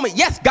very moment,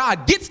 yes,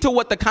 God gets to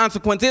what the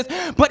consequence is,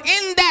 but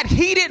in that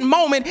heated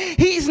moment,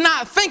 he's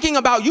not thinking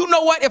about, you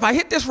know what, if I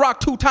hit this rock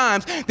 2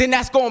 times, then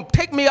that's going to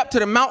take me up to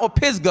the Mount of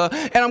Pisgah,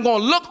 and I'm going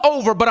to look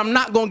over, but I'm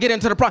not going to get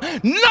into the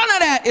promise. None of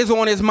that is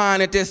on his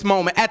mind at this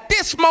moment. At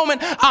this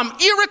moment, I'm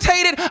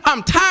irritated.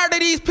 I'm tired of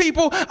these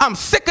people. I'm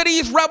sick of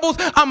these rebels.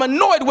 I'm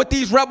annoyed with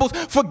these rebels.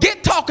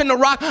 Forget talking to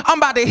rock. I'm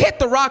about to hit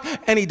the rock,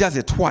 and he does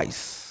it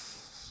twice.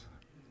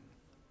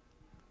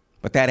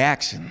 But that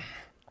action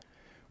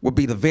would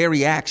be the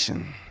very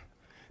action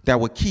that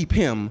would keep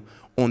him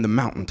on the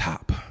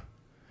mountaintop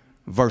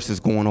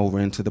versus going over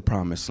into the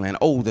promised land.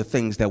 Oh, the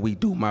things that we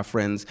do, my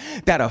friends,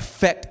 that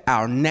affect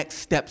our next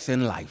steps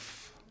in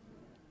life.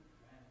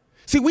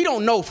 See, we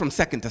don't know from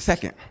second to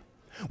second.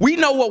 We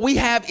know what we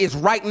have is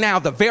right now,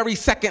 the very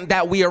second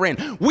that we are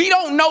in. We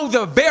don't know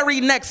the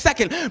very next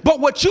second, but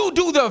what you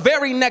do the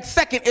very next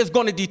second is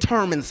going to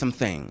determine some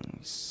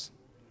things.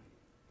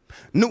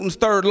 Newton's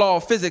third law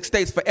of physics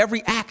states for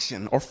every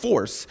action or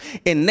force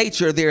in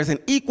nature, there is an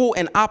equal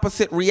and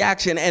opposite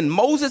reaction. And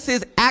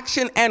Moses'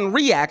 action and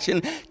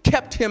reaction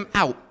kept him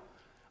out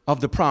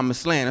of the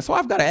promised land. And so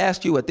I've got to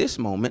ask you at this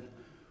moment,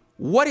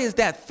 what is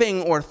that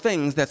thing or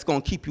things that's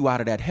going to keep you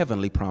out of that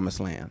heavenly promised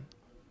land?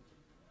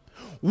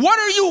 What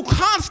are you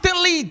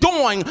constantly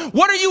doing?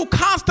 What are you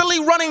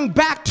constantly running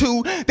back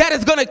to that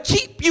is going to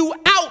keep you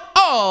out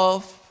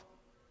of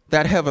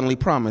that heavenly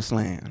promised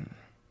land?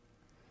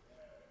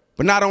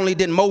 But not only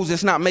did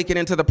Moses not make it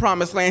into the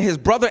promised land, his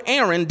brother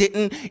Aaron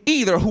didn't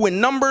either, who in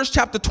Numbers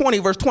chapter 20,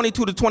 verse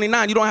 22 to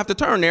 29, you don't have to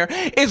turn there,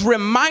 is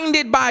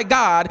reminded by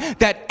God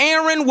that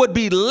Aaron would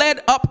be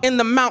led up in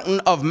the mountain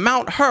of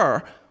Mount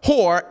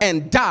Hor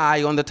and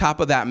die on the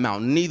top of that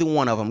mountain. Neither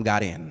one of them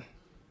got in.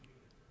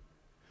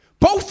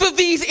 Both of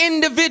these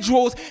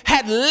individuals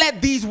had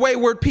led these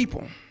wayward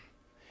people,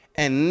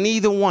 and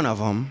neither one of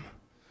them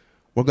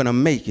were going to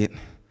make it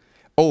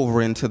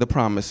over into the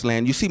promised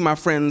land. You see, my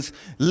friends,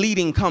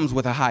 leading comes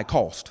with a high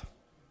cost.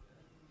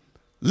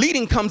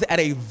 Leading comes at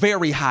a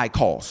very high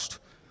cost.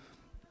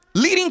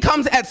 Leading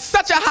comes at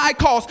such a high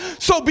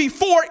cost. So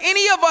before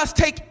any of us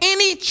take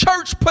any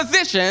church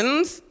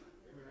positions,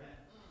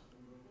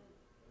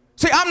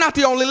 see, I'm not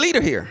the only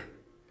leader here.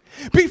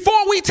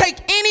 Before we take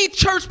any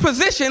church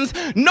positions,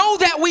 know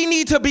that we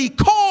need to be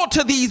called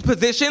to these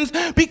positions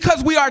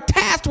because we are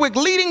tasked with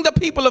leading the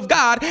people of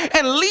God,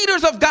 and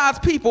leaders of God's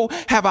people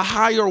have a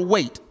higher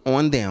weight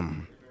on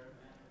them.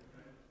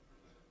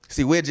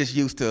 See, we're just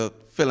used to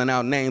filling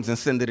out names and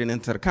sending it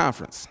into the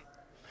conference.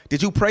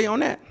 Did you pray on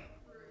that?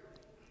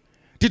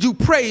 Did you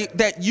pray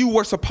that you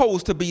were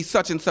supposed to be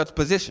such and such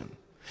position?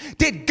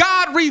 Did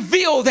God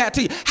reveal that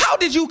to you? How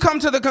did you come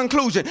to the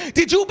conclusion?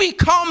 Did you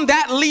become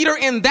that leader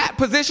in that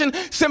position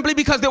simply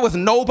because there was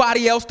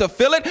nobody else to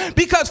fill it?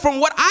 Because from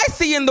what I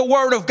see in the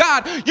Word of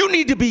God, you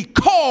need to be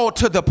called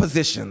to the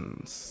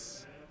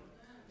positions.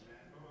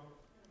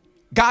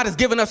 God has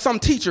given us some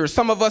teachers,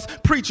 some of us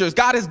preachers.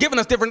 God has given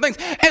us different things.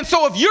 And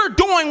so if you're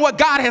doing what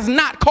God has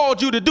not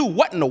called you to do,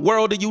 what in the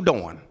world are you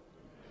doing?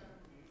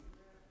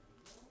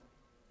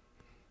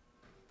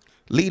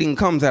 Leading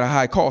comes at a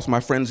high cost, my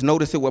friends.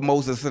 Notice it with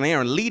Moses and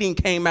Aaron. Leading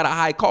came at a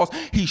high cost.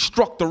 He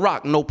struck the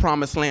rock, no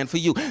promised land for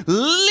you.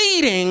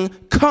 Leading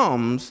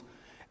comes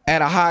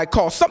at a high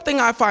cost. Something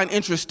I find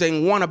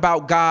interesting, 1,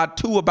 about God,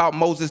 2, about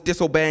Moses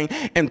disobeying,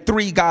 and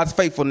 3, God's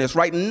faithfulness,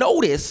 right?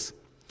 Notice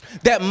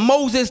that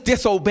Moses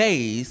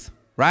disobeys,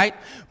 right?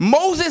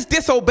 Moses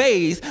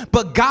disobeys,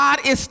 but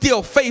God is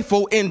still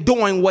faithful in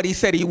doing what he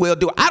said he will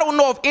do. I don't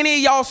know if any of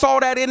y'all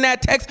saw that in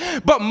that text,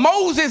 but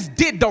Moses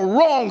did the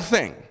wrong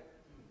thing.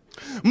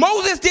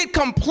 Moses did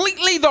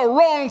completely the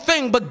wrong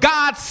thing, but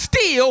God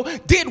still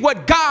did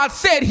what God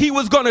said he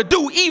was going to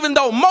do, even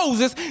though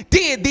Moses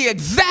did the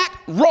exact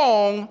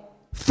wrong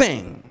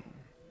thing.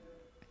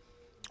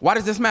 Why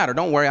does this matter?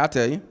 Don't worry, I'll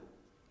tell you.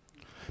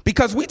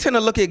 Because we tend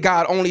to look at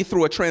God only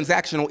through a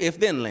transactional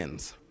if-then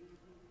lens.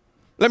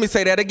 Let me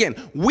say that again.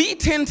 We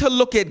tend to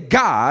look at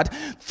God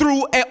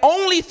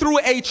only through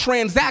a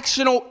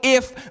transactional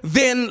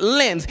if-then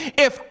lens.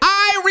 If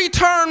I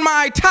return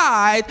my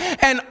tithe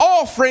and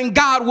offering,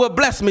 God will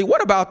bless me.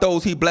 What about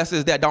those he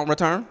blesses that don't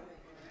return?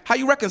 How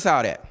you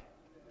reconcile that?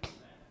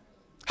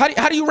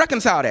 How do you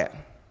reconcile that?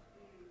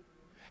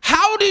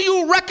 How do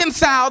you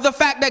reconcile the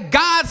fact that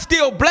God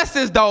still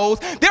blesses those?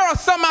 There are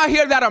some out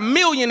here that are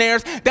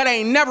millionaires that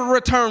ain't never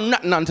returned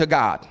nothing unto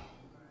God.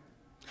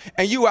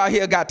 And you out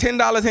here got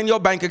 $10 in your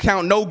bank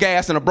account, no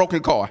gas, and a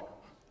broken car.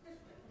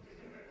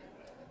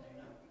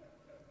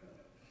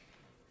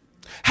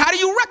 How do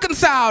you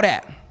reconcile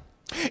that?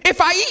 If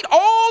I eat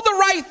all the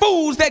right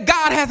foods that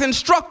God has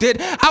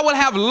instructed, I will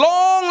have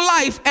long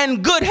life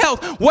and good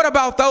health. What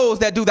about those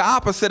that do the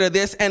opposite of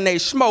this and they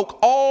smoke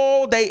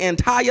all their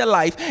entire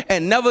life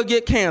and never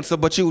get cancer,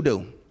 but you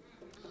do?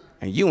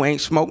 And you ain't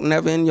smoked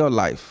never in your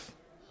life.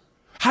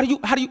 How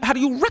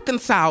do you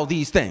reconcile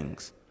these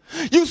things?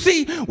 You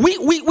see,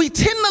 we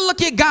tend to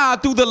look at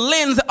God through the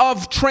lens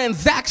of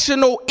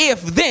transactional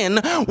if-then,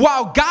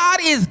 while God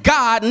is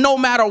God no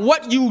matter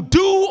what you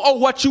do or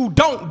what you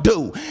don't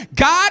do.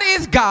 God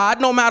is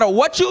God no matter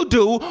what you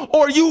do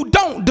or you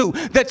don't do.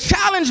 The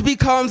challenge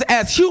becomes,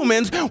 as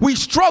humans, we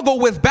struggle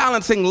with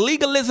balancing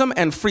legalism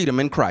and freedom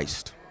in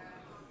Christ.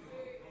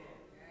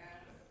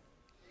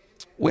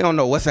 We don't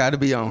know what side to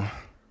be on.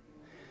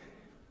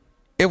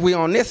 If we're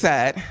on this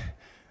side,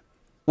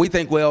 we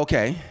think we're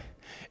okay.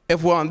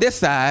 If we're on this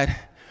side,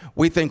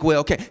 we think we're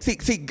okay.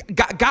 See,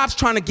 God's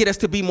trying to get us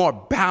to be more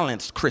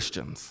balanced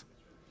Christians,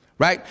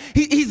 right?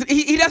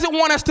 He doesn't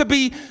want us to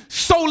be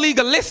so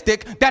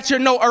legalistic that you're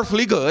no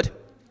earthly good,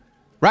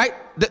 right?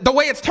 The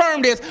way it's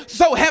termed is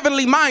so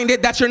heavenly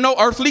minded that you're no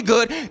earthly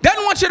good.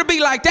 Doesn't want you to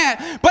be like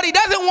that, but he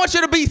doesn't want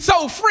you to be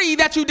so free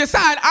that you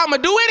decide, I'm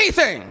going to do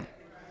anything.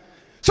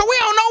 So we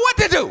don't know what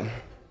to do.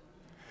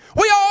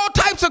 We all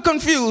types of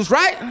confused,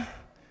 right?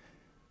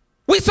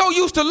 We so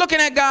used to looking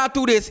at God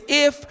through this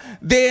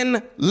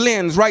if-then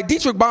lens, right?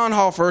 Dietrich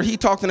Bonhoeffer, he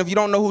talks, and if you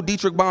don't know who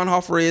Dietrich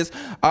Bonhoeffer is,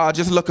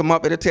 just look him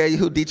up. It'll tell you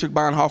who Dietrich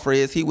Bonhoeffer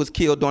is. He was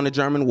killed during the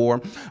German war,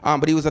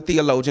 but he was a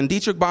theologian.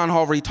 Dietrich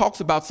Bonhoeffer, he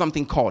talks about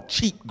something called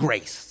cheap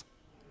grace.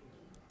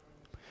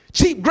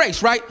 Cheap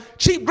grace, right?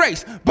 Cheap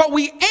grace. But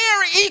we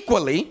err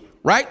equally,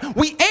 right?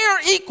 We err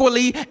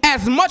equally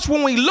as much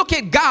when we look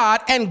at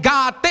God and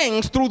God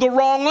things through the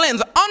wrong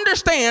lens.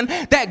 Understand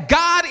that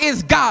God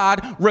is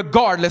God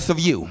regardless of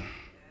you.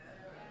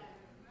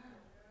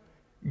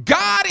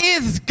 God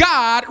is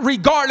God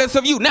regardless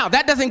of you. Now,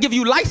 that doesn't give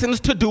you license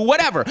to do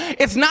whatever.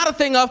 It's not a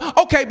thing of,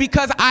 okay,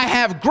 because I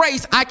have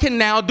grace, I can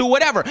now do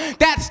whatever.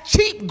 That's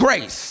cheap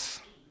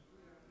grace.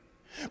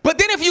 But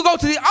then if you go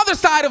to the other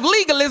side of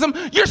legalism,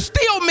 you're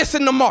still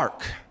missing the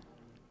mark.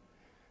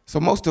 So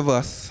most of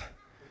us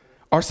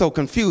are so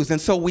confused, and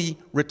so we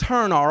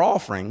return our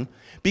offering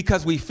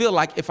because we feel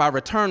like if I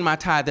return my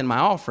tithe and my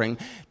offering,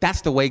 that's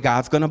the way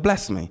God's going to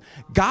bless me.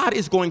 God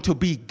is going to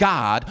be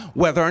God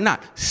whether or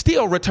not.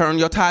 Still return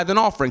your tithe and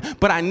offering.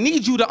 But I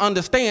need you to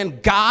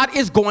understand God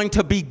is going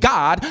to be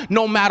God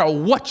no matter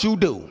what you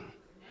do.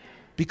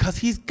 Because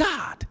he's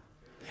God.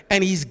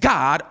 And he's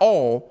God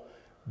all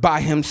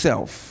by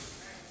himself.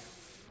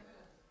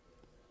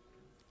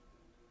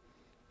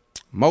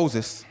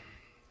 Moses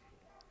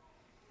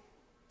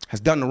has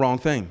done the wrong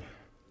thing.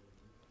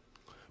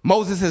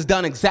 Moses has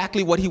done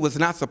exactly what he was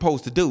not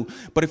supposed to do.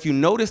 But if you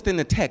noticed in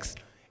the text,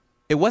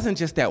 it wasn't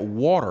just that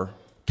water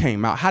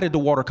came out. How did the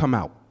water come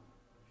out?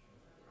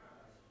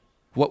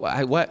 What?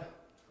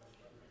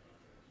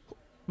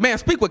 Man,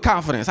 speak with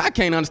confidence. I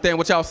can't understand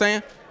what y'all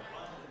saying.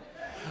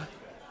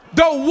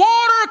 The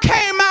water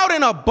came out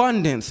in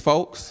abundance,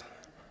 folks.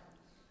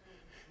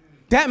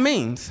 That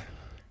means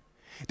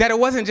that it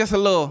wasn't just a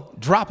little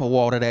drop of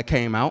water that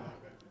came out.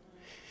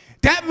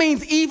 That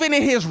means even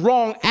in his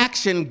wrong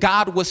action,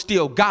 God was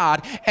still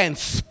God and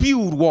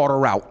spewed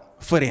water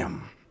out for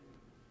them.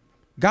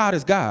 God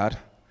is God,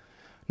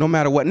 no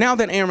matter what. Now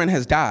that Aaron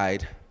has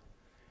died,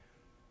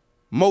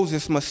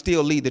 Moses must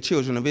still lead the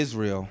children of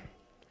Israel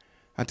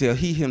until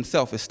he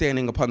himself is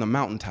standing upon the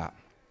mountaintop,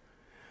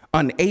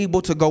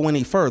 unable to go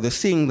any further,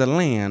 seeing the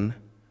land,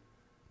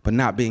 but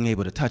not being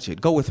able to touch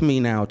it. Go with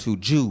me now to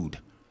Jude.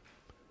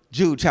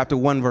 Jude chapter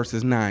 1,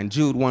 verses 9.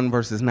 Jude 1,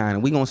 verses 9.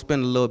 And we're going to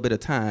spend a little bit of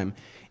time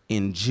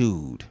in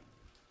Jude.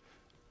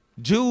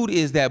 Jude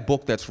is that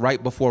book that's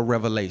right before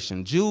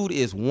Revelation. Jude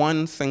is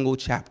one single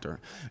chapter.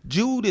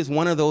 Jude is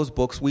one of those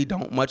books we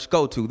don't much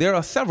go to. There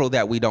are several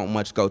that we don't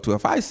much go to.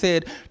 If I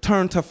said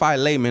turn to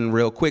Philemon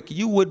real quick,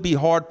 you would be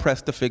hard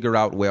pressed to figure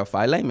out where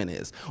Philemon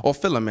is, or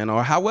Philemon,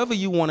 or however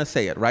you want to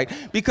say it, right?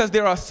 Because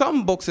there are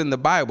some books in the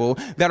Bible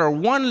that are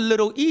one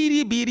little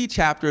itty bitty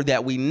chapter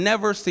that we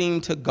never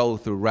seem to go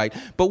through, right?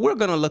 But we're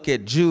going to look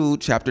at Jude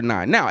chapter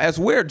 9. Now,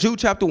 Jude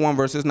chapter 1,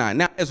 verses 9.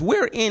 Now, as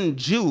we're in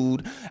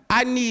Jude,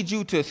 I need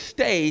you to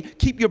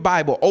keep your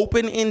Bible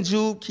open in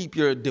Jude, keep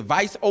your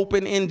device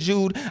open in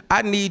Jude.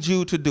 I need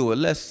you to do it.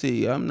 Let's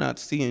see. I'm not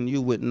seeing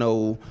you with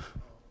no.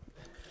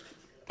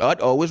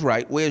 Oh, it's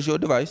right. Where's your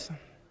device?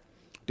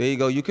 There you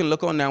go. You can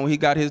look on now when he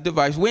got his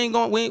device. We ain't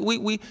going,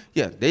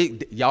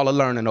 y'all are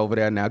learning over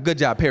there now. Good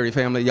job, Perry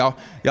family. Y'all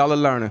are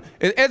learning.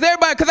 Is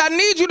everybody, because I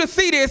need you to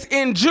see this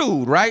in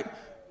Jude, right?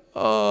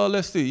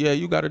 Let's see. Yeah,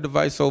 you got a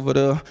device over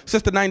there.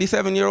 Sister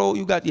 97-year-old,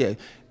 you got, yeah.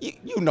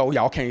 You know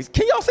y'all can't.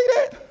 Can y'all see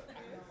that?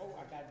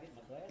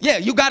 Yeah,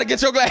 you got to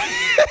get your glasses.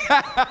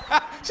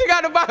 She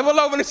got the Bible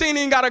open and she ain't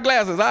even got her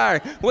glasses. All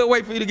right, we'll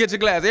wait for you to get your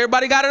glasses.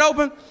 Everybody got it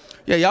open?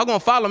 Yeah, y'all going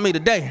to follow me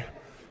today.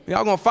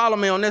 Y'all going to follow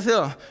me on this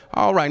hill.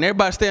 All right, and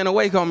everybody staying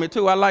awake on me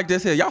too. I like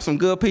this here. Y'all some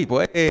good people.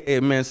 Hey,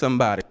 man,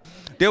 somebody.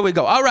 There we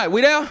go. All right,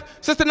 we there?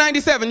 Sister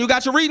 97, you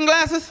got your reading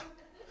glasses?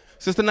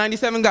 Sister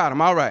 97 got them.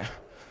 All right.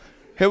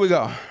 Here we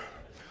go.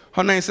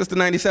 Her name's Sister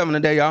 97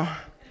 today, y'all.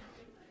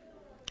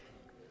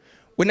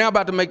 We're now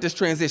about to make this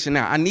transition.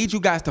 Now, I need you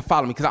guys to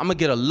follow me because I'm going to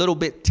get a little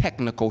bit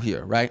technical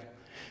here, right?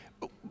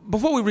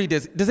 Before we read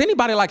this, does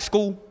anybody like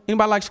school?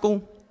 Anybody like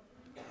school?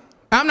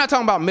 I'm not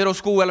talking about middle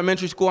school,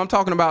 elementary school. I'm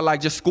talking about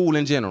like just school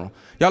in general.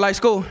 Y'all like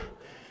school?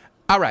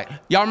 All right.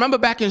 Y'all remember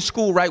back in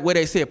school, right, where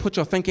they said, put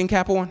your thinking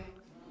cap on?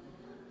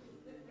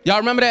 Y'all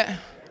remember that?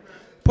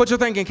 Put your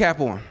thinking cap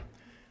on.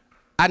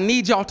 I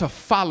need y'all to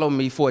follow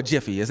me for a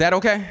jiffy. Is that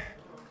okay?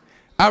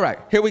 All right.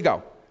 Here we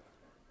go.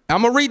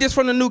 I'm going to read this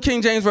from the New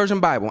King James Version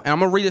Bible, and I'm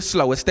going to read it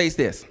slow. It states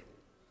this.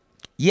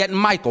 Yet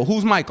Michael.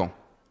 Who's Michael?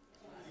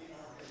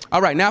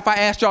 All right, now if I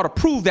asked y'all to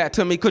prove that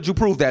to me, could you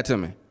prove that to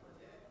me?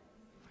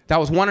 That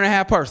was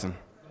 1.5 person.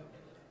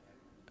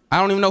 I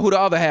don't even know who the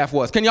other half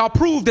was. Can y'all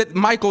prove that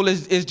Michael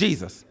is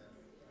Jesus?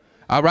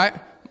 All right.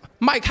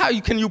 Mike,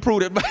 can you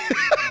prove it?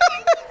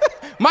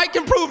 Mike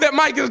can prove that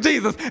Mike is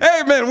Jesus.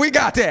 Amen, we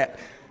got that.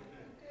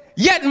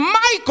 Yet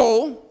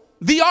Michael,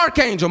 the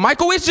archangel,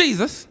 Michael is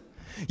Jesus.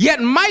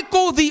 Yet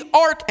Michael the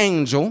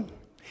archangel,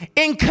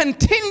 in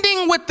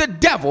contending with the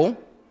devil,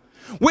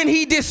 when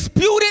he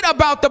disputed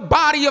about the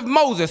body of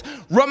Moses.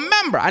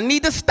 Remember, I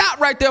need to stop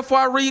right there before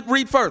I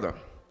read further.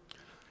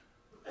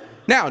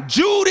 Now,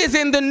 Jude is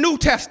in the New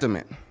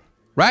Testament,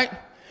 right?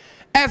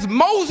 As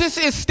Moses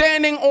is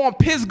standing on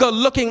Pisgah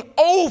looking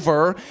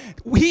over,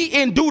 he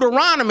in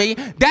Deuteronomy,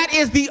 that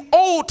is the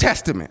Old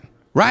Testament,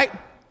 right?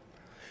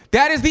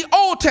 That is the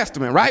Old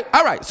Testament, right?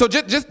 All right, so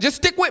just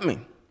stick with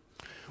me.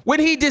 When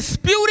he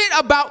disputed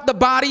about the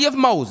body of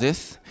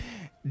Moses,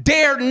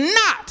 dared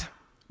not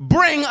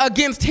bring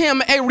against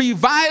him a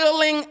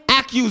reviling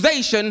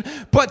accusation,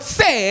 but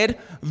said,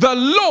 the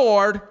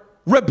Lord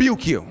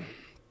rebuke you.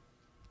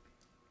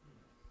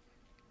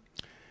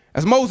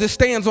 As Moses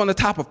stands on the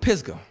top of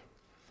Pisgah,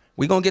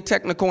 We're going to get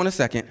technical in a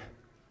second.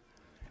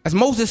 As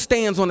Moses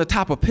stands on the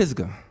top of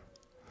Pisgah,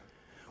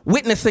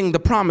 witnessing the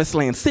promised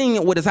land, seeing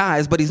it with his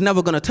eyes, but he's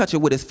never going to touch it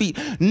with his feet,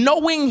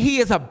 knowing he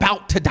is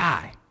about to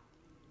die.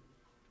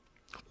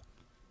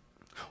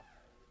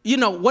 You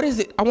know, what is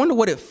it? I wonder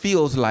what it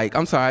feels like.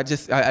 I'm sorry,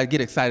 I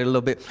get excited a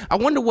little bit. I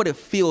wonder what it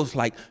feels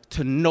like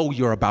to know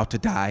you're about to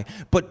die,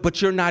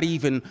 but you're not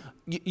even,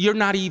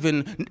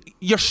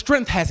 your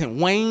strength hasn't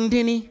waned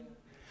any.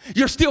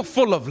 You're still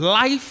full of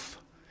life.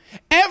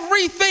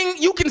 Everything,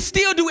 you can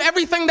still do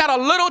everything that a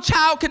little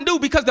child can do,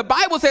 because the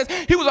Bible says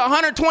he was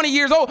 120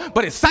 years old,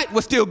 but his sight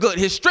was still good.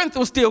 His strength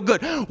was still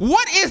good.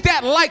 What is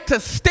that like to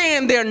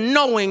stand there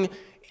knowing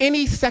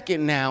any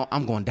second now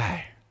I'm going to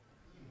die?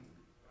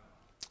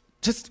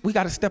 We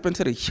got to step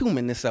into the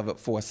humanness of it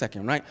for a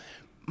second, right?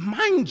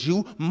 Mind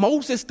you,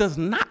 Moses does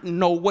not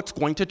know what's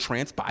going to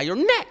transpire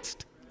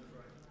next.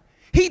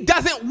 He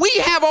doesn't. We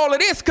have all of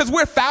this because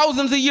we're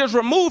thousands of years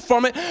removed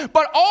from it.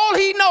 But all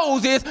he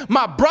knows is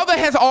my brother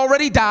has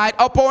already died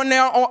up on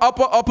there, up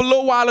a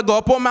little while ago,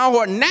 up on Mount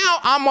Hor. Now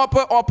I'm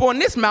up on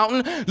this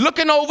mountain,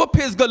 looking over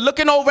Pisgah,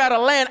 looking over at a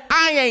land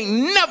I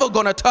ain't never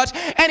going to touch.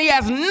 And he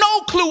has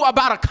no clue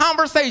about a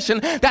conversation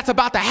that's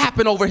about to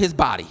happen over his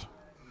body.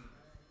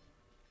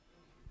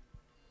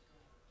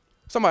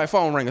 Somebody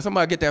phone ringing.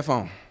 Somebody get that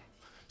phone.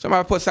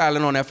 Somebody put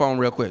silent on that phone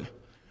real quick.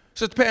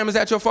 Sister Pam, is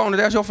that your phone? If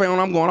that's your phone,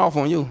 I'm going off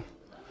on you.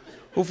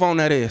 Who phone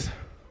that is?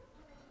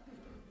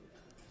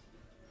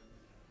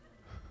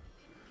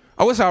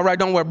 Oh, it's all right.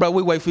 Don't worry, brother.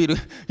 We wait for you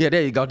to. Yeah,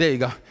 there you go. There you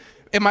go.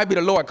 It might be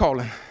the Lord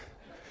calling.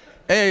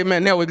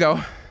 Amen. There we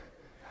go.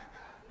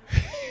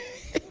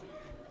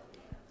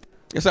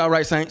 It's all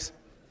right, saints.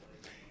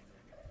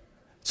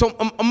 So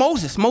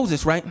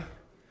Moses, right?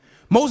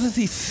 Moses,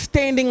 he's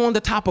standing on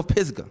the top of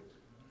Pisgah.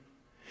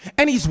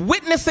 And he's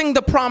witnessing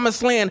the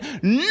promised land,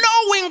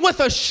 knowing with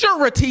a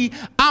surety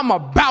I'm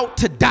about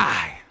to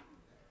die.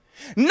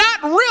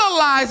 Not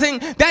realizing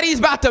that he's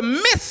about to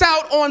miss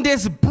out on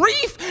this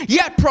brief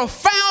yet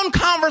profound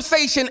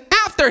conversation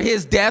after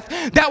his death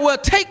that will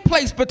take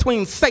place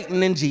between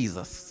Satan and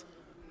Jesus.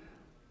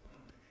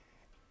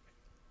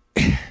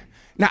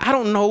 Now, I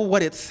don't know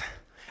what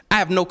I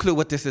have no clue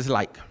what this is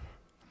like.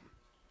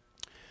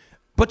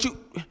 But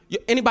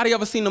anybody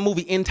ever seen the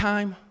movie In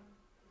Time?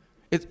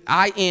 It's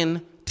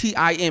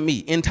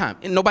INTIME, In Time.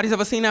 Nobody's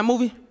ever seen that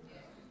movie?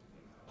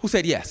 Who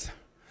said yes?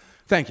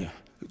 Thank you.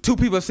 2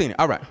 people have seen it.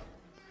 All right.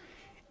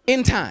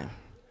 In Time.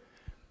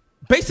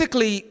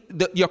 Basically,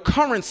 your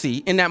currency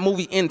in that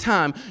movie In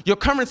Time, your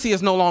currency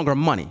is no longer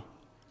money,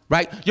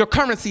 right? Your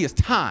currency is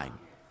time.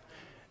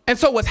 And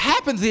so what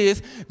happens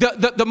is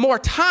the more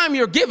time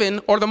you're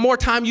given, or the more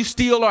time you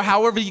steal, or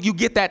however you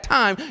get that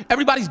time,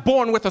 everybody's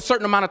born with a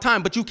certain amount of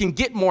time, but you can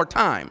get more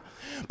time.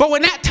 But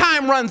when that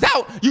time runs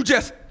out, you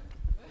just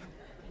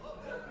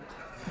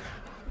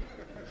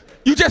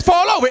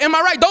fall over. Am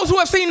I right? Those who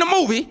have seen the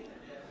movie,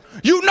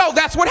 you know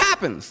that's what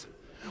happens.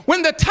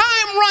 When the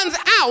time runs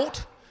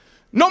out,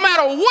 no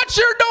matter what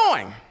you're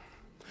doing,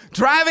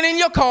 driving in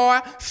your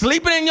car,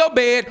 sleeping in your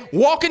bed,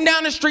 walking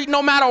down the street,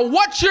 no matter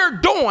what you're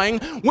doing,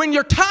 when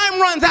your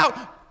time runs out,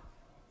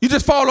 you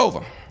just fall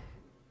over.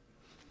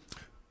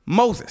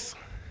 Moses,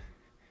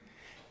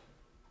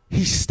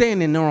 he's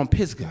standing there on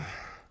Pisgah.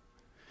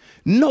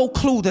 No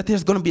clue that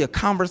there's going to be a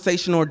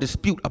conversation or a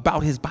dispute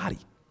about his body.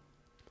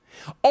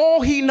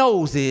 All he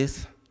knows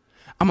is,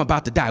 I'm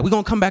about to die. We're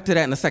going to come back to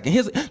that in a second.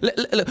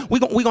 We're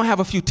going to have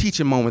a few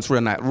teaching moments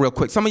real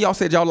quick. Some of y'all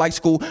said y'all like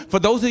school. For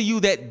those of you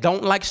that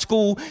don't like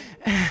school,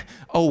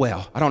 oh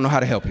well, I don't know how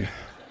to help you.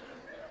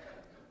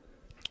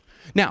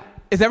 Now,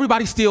 is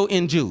everybody still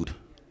in Jude?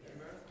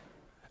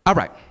 All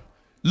right.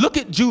 Look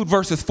at Jude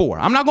verses 4.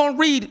 I'm not going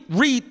to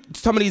read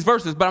some of these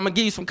verses, but I'm going to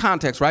give you some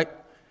context, right?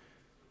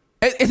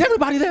 Is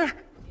everybody there?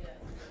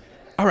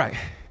 All right.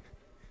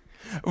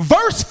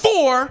 Verse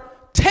 4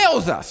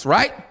 tells us,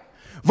 right?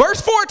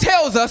 Verse 4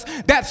 tells us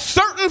that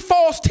certain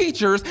false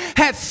teachers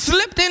had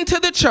slipped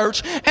into the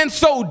church, and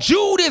so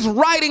Jude is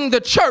writing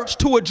the church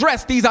to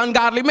address these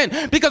ungodly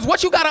men. Because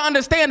what you got to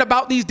understand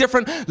about these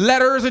different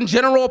letters and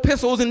general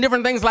epistles and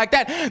different things like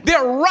that,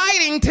 they're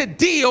writing to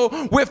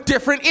deal with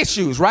different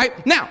issues,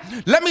 right? Now,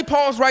 let me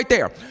pause right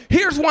there.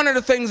 Here's one of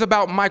the things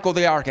about Michael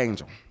the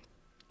Archangel.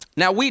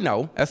 Now, we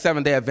know, as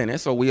Seventh-day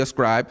Adventists, so we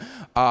ascribe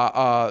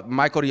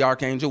Michael the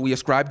Archangel, we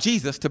ascribe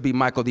Jesus to be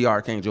Michael the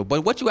Archangel.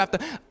 But what you have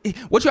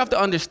to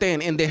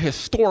understand in the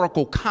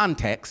historical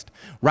context,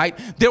 right,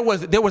 there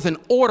was an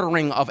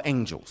ordering of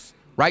angels,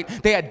 right?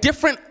 They had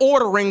different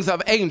orderings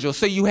of angels.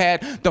 So you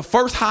had the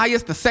first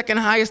highest, the second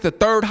highest, the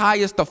third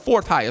highest, the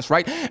fourth highest,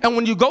 right? And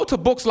when you go to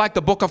books like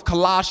the book of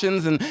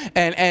Colossians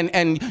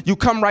and you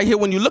come right here,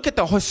 when you look at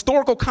the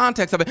historical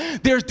context of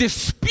it, there's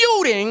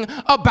disputing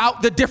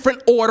about the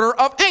different order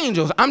of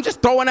angels. I'm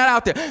just throwing that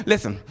out there.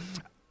 Listen,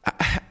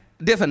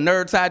 there's a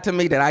nerd side to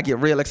me that I get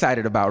real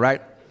excited about,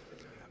 right?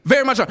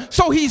 Very much so.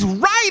 So he's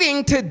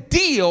writing to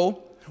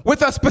deal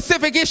with a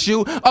specific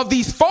issue of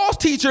these false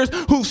teachers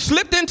who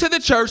slipped into the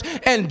church,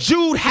 and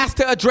Jude has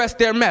to address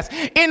their mess.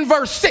 In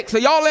verse 6, are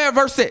y'all there at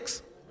verse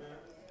 6?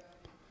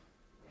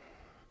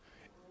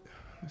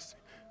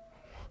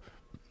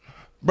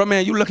 Bro,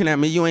 man, you looking at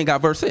me, you ain't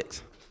got verse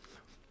 6.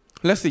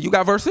 Let's see, you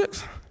got verse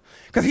 6?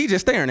 Because he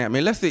just staring at me.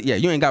 Let's see. Yeah,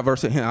 you ain't got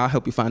verse 6. Here, I'll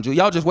help you find Jude.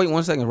 Y'all just wait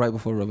 1 second right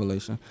before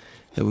Revelation.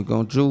 Here we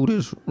go. Jude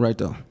is right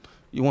there.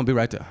 You want to be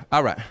right there.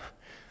 All right.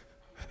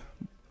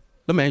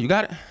 Little man, you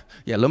got it?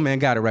 Yeah, little man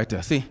got it right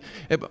there. See?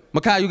 Hey,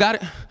 Micaiah, you got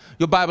it?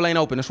 Your Bible ain't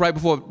open. It's right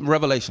before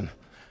Revelation.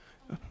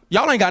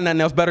 Y'all ain't got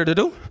nothing else better to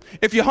do.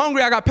 If you're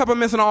hungry, I got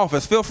peppermints in the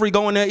office. Feel free,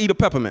 go in there, eat a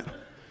peppermint.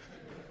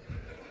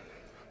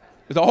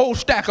 There's a whole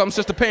stack of them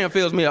Sister Pam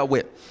fills me up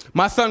with.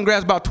 My son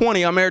grabs about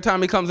 20 of them every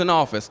time he comes in the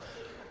office.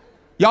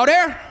 Y'all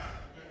there?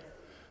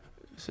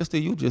 Sister,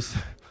 you just,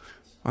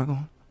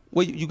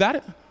 well, you got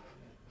it?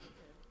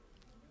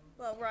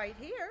 Well, right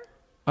here.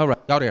 All right,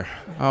 y'all there.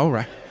 All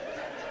right.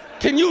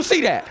 Can you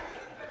see that?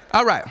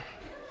 All right.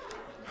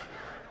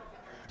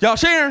 Y'all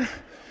sharing?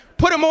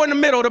 Put it more in the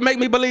middle to make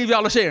me believe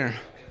y'all are sharing.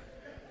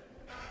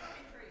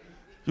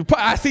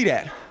 I see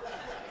that.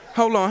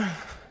 Hold on.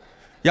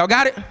 Y'all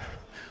got it?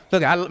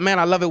 Look, man,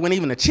 I love it when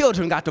even the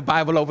children got the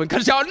Bible open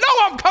because y'all know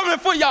I'm coming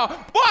for y'all.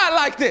 Boy, I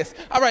like this.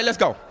 All right, let's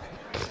go.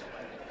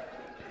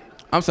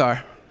 I'm sorry.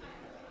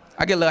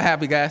 I get a little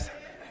happy, guys.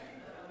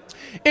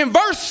 In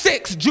verse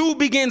 6, Jude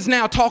begins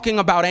now talking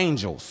about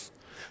angels.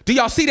 Do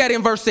y'all see that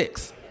in verse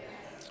 6?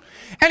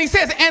 And he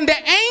says, and the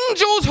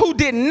angels who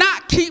did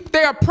not keep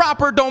their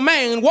proper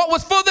domain, what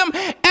was for them?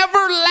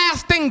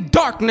 Everlasting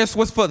darkness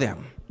was for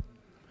them.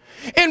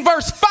 In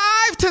verse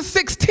 5 to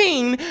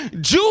 16,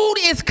 Jude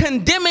is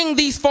condemning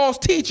these false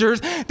teachers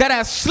that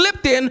have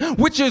slipped in,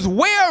 which is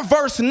where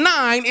verse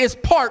 9 is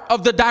part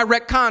of the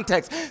direct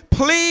context.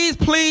 Please,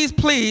 please,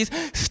 please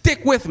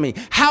stick with me.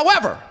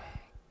 However,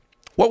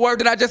 what word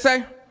did I just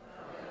say?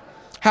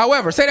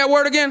 However, say that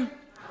word again.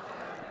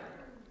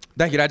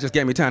 Thank you, that just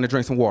gave me time to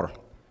drink some water.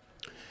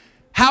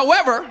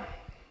 However,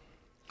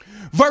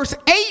 verse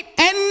 8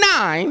 and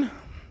 9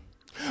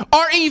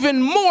 are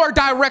even more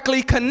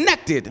directly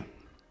connected.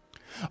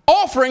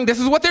 Offering, this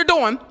is what they're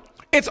doing.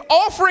 It's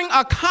offering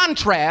a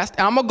contrast,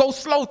 and I'm going to go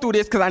slow through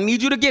this because I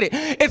need you to get it.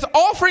 It's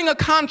offering a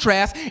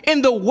contrast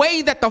in the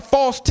way that the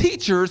false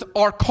teachers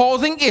are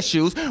causing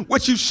issues,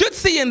 which you should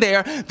see in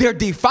there. They're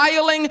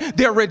defiling,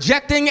 they're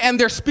rejecting, and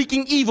they're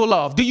speaking evil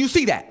of. Do you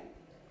see that?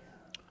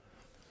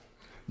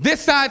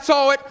 This side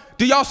saw it.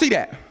 Do y'all see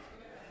that?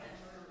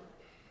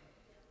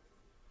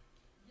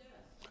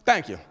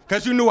 Thank you,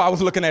 because you knew I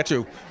was looking at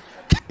you.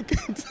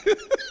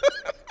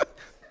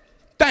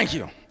 Thank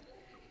you.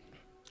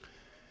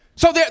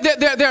 So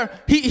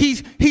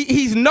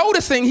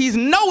he's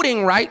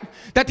noting, right,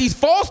 that these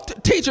false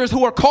teachers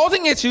who are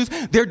causing issues,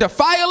 they're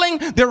defiling,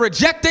 they're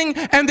rejecting,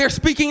 and they're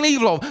speaking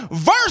evil of.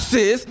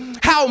 Versus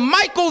how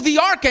Michael the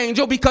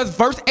archangel, because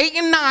verse 8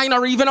 and 9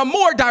 are even a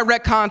more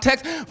direct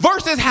context,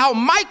 versus how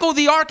Michael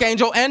the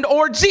archangel and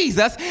or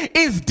Jesus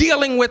is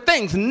dealing with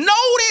things.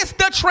 Notice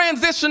the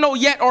transitional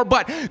yet or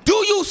but.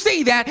 Do you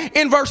see that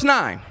in verse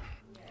 9?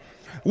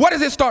 What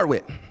does it start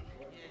with?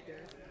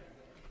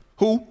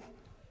 Who?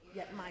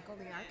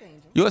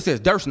 Yours says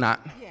durst not.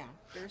 Yeah.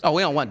 Oh,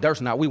 we don't want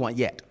durst not. We want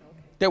yet. Okay.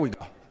 There we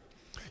go.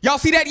 Y'all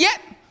see that yet?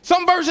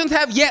 Some versions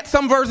have yet,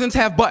 some versions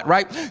have but,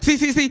 right? See.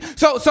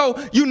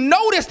 So you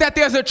notice that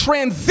there's a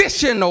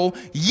transitional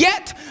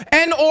yet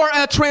and or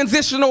a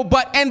transitional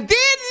but. And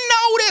then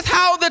notice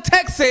how the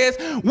text says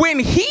when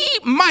he,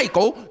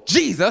 Michael,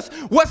 Jesus,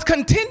 was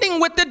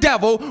contending with the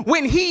devil,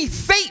 when he,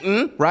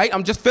 Satan, right?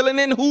 I'm just filling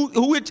in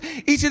who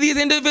each of these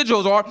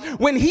individuals are.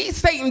 When he,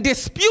 Satan,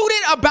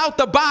 disputed about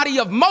the body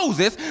of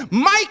Moses,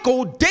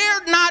 Michael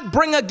dared not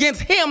bring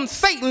against him,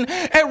 Satan,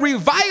 a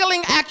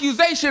reviling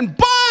accusation,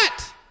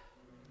 but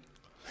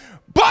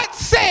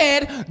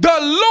said, the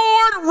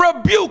Lord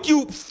rebuke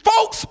you.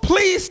 Folks,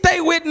 please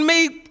stay with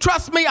me.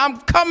 Trust me, I'm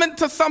coming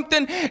to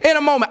something in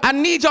a moment. I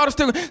need y'all to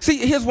stay with. See,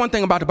 here's one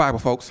thing about the Bible,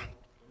 folks.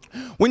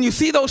 When you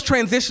see those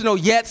transitional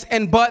yets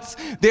and buts,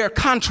 they're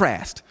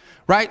contrast,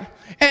 right?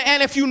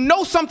 And if you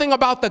know something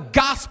about the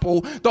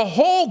gospel, the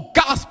whole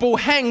gospel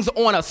hangs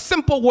on a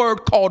simple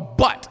word called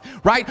but,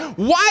 right?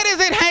 Why does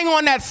it hang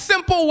on that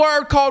simple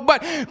word called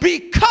but?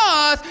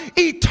 Because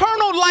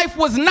eternal life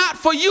was not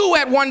for you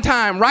at one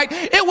time, right?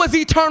 It was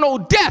eternal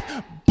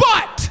death.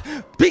 But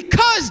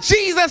because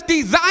Jesus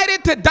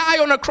decided to die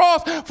on the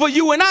cross for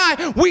you and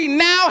I, we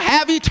now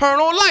have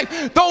eternal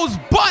life. Those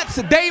buts,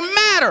 they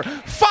matter.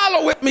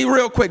 Follow with me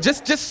real quick.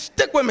 Just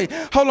stick with me.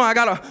 Hold on, I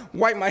got to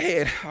wipe my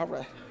head. All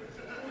right.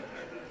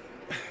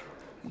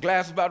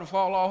 Glasses about to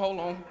fall off. Hold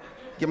on.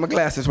 Get my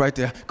glasses right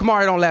there.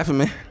 Kamari, don't laugh at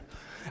me.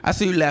 I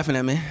see you laughing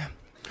at me.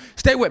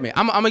 Stay with me.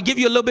 I'm going to give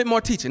you a little bit more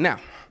teaching. Now,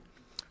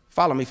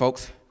 follow me,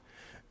 folks.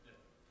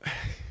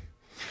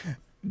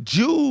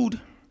 Jude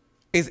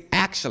is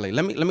actually,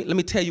 let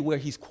me tell you where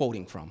he's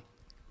quoting from.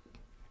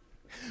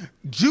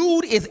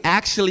 Jude is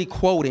actually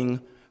quoting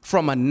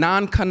from a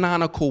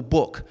non-canonical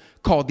book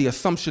called The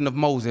Assumption of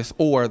Moses,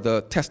 or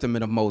the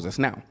Testament of Moses.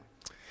 Now,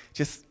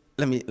 just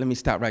let me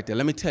stop right there.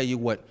 Let me tell you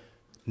what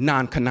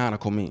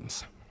non-canonical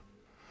means.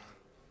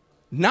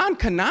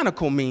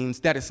 Non-canonical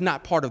means that it's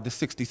not part of the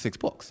 66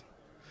 books.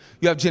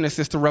 You have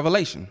Genesis to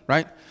Revelation,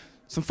 right?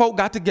 Some folk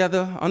got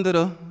together under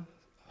the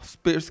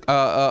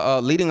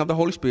leading of the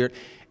Holy Spirit,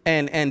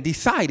 and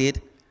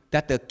decided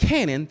that the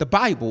canon, the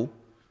Bible,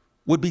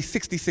 would be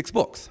 66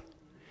 books.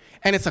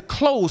 And it's a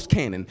closed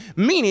canon,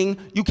 meaning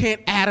you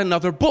can't add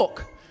another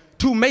book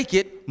to make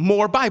it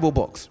more Bible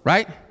books,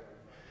 right?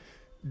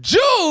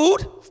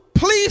 Jude,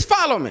 please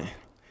follow me.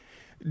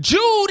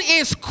 Jude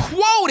is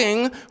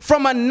quoting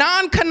from a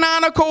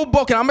non-canonical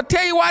book, and I'm going to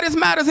tell you why this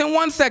matters in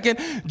 1 second.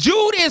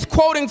 Jude is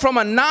quoting from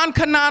a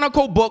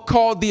non-canonical book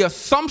called The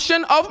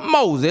Assumption of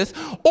Moses,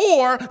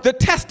 or The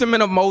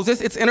Testament of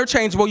Moses. It's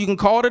interchangeable. You can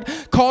call it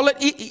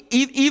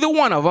either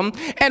one of them.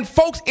 And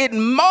folks,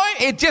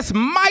 it just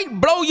might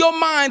blow your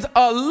minds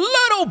a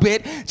little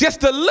bit,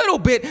 just a little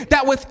bit,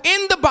 that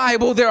within the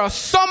Bible there are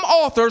some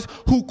authors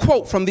who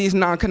quote from these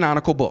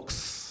non-canonical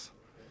books.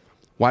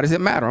 Why does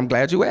it matter? I'm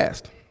glad you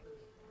asked.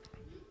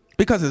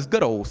 Because it's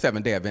good old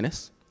Seventh-day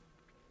Adventists.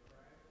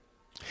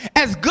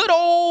 As good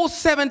old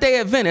Seventh-day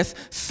Adventists,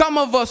 some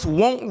of us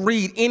won't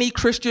read any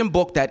Christian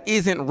book that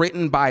isn't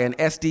written by an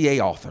SDA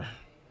author.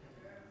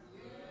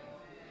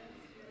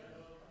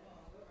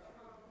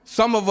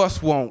 Some of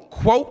us won't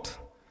quote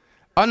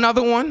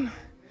another one.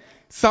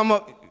 Some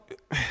of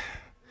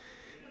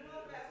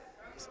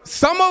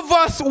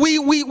us, we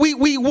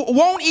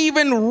won't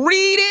even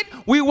read it.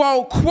 We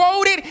won't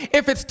quote it.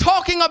 If it's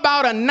talking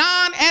about a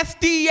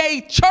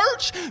non-SDA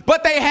church,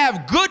 but they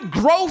have good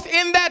growth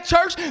in that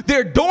church,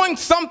 they're doing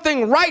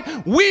something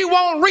right, we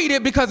won't read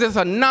it because it's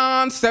a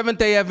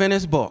non-Seventh-day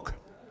Adventist book.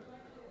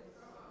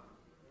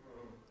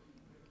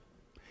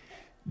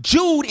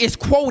 Jude is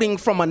quoting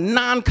from a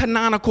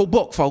non-canonical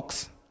book,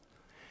 folks.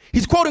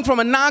 He's quoting from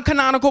a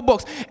non-canonical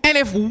book. And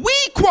if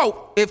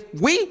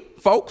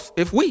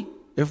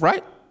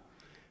right?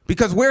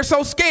 Because we're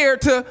so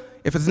scared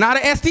if it's not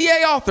an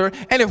SDA author,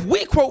 and if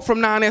we quote from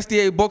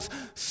non-SDA books,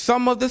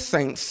 some of the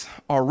saints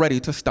are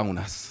ready to stone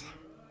us.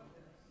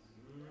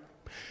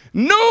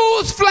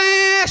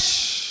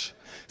 Newsflash!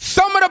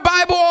 Some of the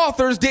Bible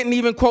authors didn't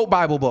even quote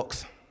Bible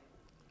books.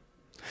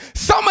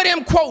 Some of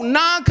them quote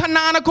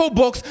non-canonical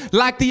books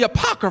like the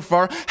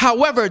Apocrypha.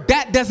 However,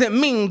 that doesn't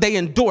mean they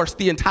endorse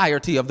the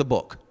entirety of the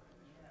book.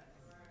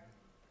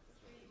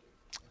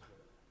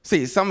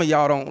 See, some of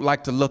y'all don't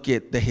like to look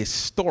at the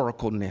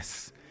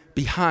historicalness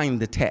behind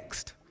the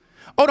text.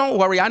 Oh, don't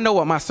worry. I know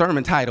what my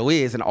sermon title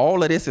is, and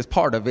all of this is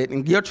part of it.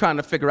 And you're trying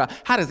to figure out,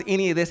 how does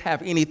any of this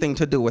have anything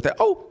to do with it?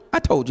 Oh, I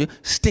told you.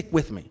 Stick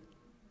with me.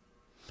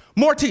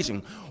 More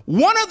teaching.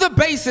 One of the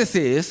bases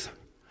is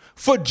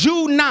for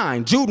Jude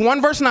 9, Jude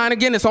 1 verse 9,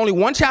 again, it's only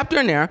one chapter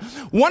in there.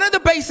 One of the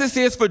bases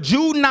is for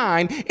Jude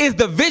 9 is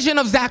the vision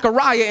of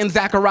Zechariah in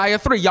Zechariah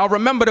 3. Y'all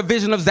remember the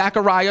vision of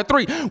Zechariah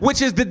 3,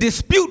 which is the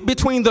dispute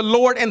between the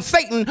Lord and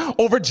Satan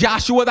over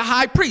Joshua the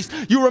high priest.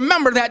 You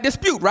remember that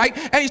dispute, right?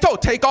 And he's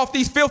told, take off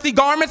these filthy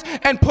garments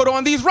and put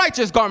on these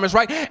righteous garments,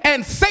 right?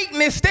 And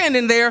Satan is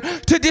standing there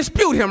to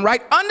dispute him,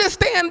 right?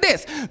 Understand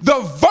this, the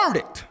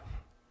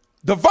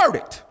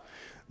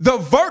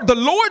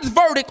Lord's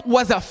verdict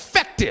was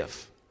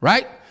effective.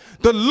 Right?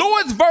 The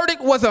Lord's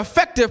verdict was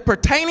effective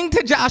pertaining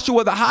to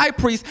Joshua the high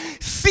priest,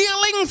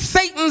 sealing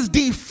Satan's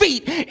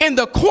defeat in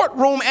the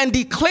courtroom and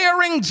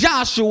declaring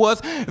Joshua's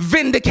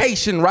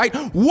vindication, right?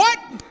 What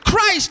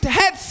Christ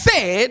had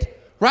said,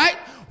 right?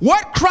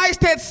 What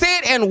Christ had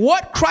said and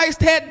what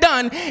Christ had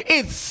done,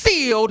 it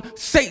sealed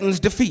Satan's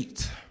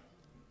defeat.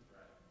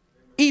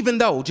 Even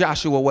though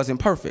Joshua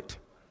wasn't perfect.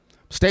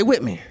 Stay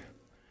with me.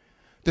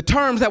 The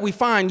terms that we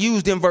find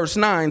used in verse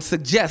 9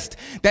 suggest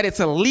that it's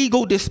a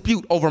legal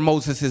dispute over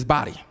Moses'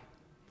 body.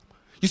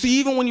 You see,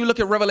 even when you look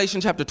at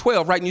Revelation chapter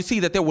 12, right, and you see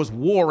that there was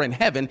war in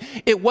heaven,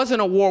 it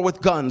wasn't a war with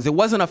guns. It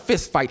wasn't a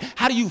fist fight.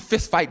 How do you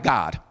fist fight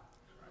God?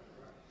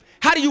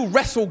 How do you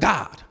wrestle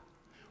God?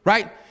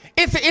 Right?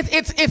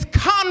 It's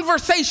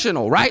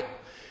conversational, right?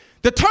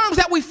 The terms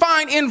that we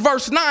find in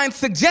verse 9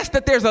 suggest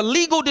that there's a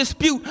legal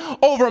dispute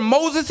over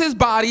Moses'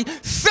 body,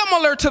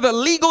 similar to the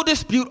legal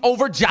dispute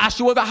over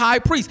Joshua the high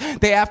priest.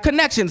 They have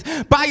connections.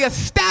 By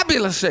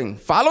establishing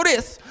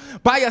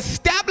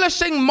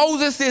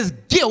Moses'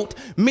 guilt,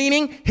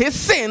 meaning his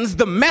sins,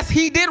 the mess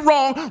he did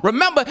wrong.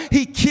 Remember,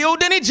 he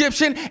killed an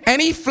Egyptian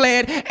and he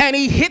fled and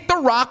he hit the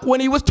rock when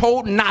he was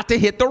told not to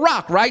hit the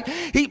rock, right?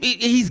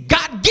 He's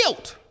got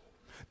guilt.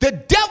 The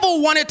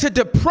devil wanted to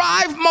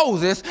deprive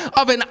Moses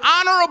of an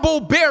honorable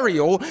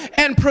burial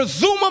and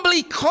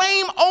presumably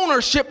claim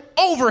ownership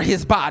over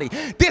his body.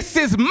 This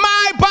is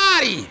my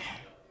body.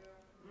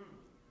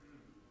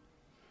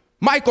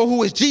 Michael,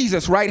 who is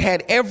Jesus, right,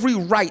 had every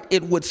right,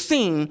 it would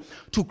seem,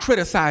 to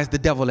criticize the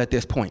devil at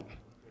this point.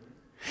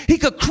 He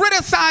could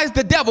criticize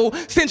the devil,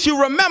 since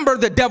you remember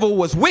the devil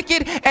was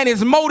wicked and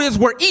his motives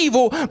were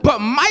evil, but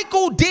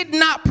Michael did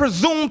not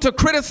presume to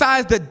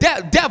criticize the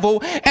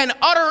devil and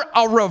utter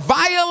a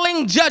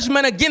reviling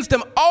judgment against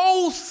him.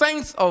 Oh,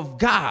 saints of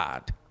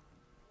God,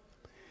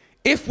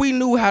 if we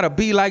knew how to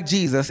be like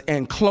Jesus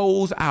and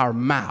close our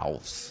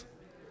mouths.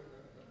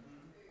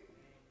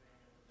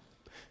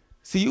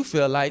 See, you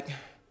feel like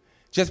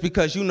just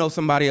because you know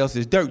somebody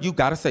else's dirt, you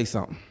got to say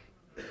something.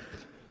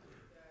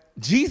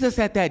 Jesus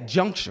at that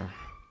juncture,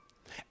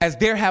 as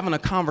they're having a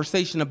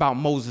conversation about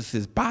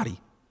Moses' body,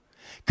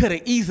 could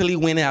have easily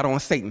went out on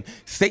Satan.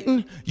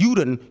 Satan, you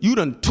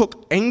done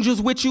took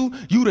angels with you.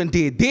 You done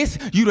did this,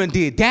 you done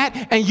did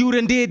that, and you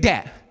done did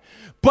that.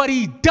 But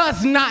he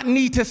does not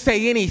need to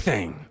say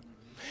anything.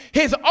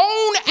 His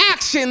own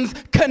actions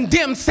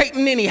condemn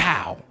Satan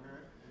anyhow.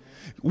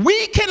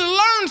 We can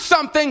learn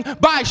something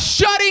by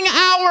shutting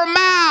our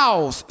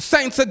mouths,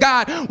 saints of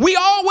God. We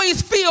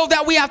always feel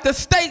that we have to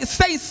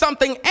say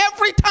something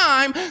every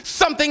time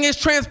something is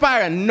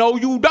transpiring. No,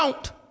 you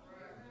don't.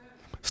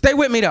 Stay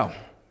with me, though.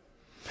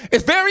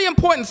 It's very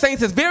important,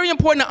 saints, it's very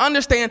important to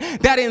understand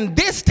that in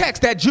this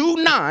text, that Jude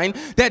 9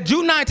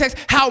 text,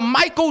 how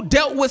Michael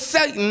dealt with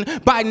Satan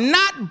by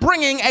not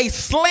bringing a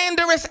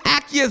slanderous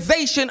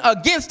accusation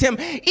against him,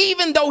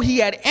 even though he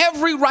had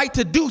every right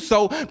to do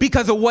so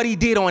because of what he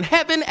did on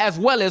heaven as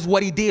well as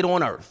what he did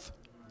on earth.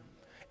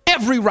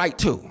 Every right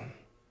to.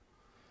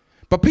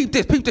 But peep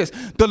this.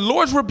 The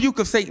Lord's rebuke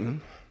of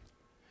Satan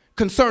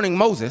concerning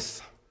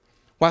Moses,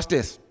 watch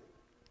this,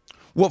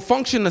 will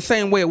function the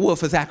same way it will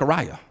for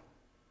Zechariah.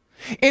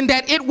 In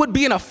that it would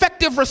be an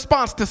effective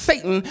response to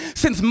Satan,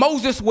 since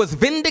Moses was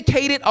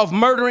vindicated of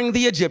murdering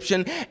the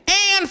Egyptian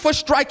and for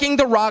striking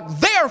the rock.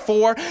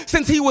 Therefore,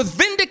 since he was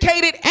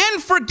vindicated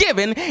and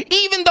forgiven,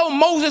 even though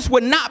Moses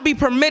would not be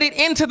permitted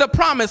into the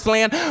promised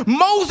land,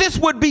 Moses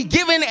would be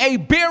given a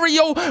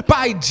burial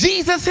by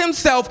Jesus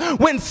himself.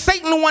 When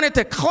Satan wanted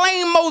to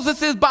claim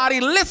Moses'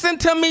 body, listen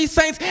to me,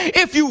 saints,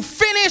 if you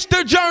finish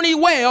the journey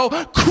well,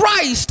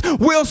 Christ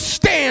will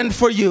stand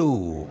for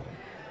you.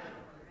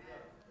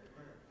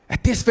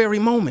 At this very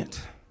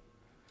moment,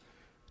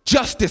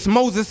 justice,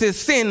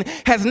 Moses' sin,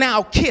 has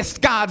now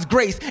kissed God's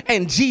grace,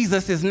 and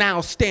Jesus is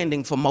now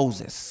standing for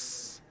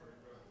Moses.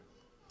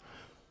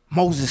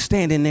 Moses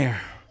standing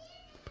there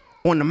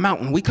on the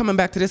mountain. We coming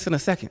back to this in a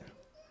second.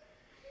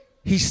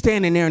 He's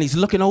standing there and he's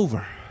looking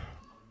over.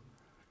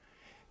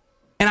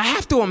 And I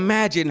have to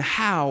imagine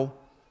how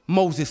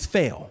Moses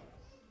fell,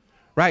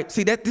 right?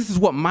 See, this is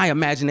what my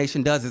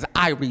imagination does is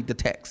I read the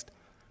text.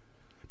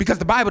 Because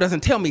the Bible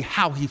doesn't tell me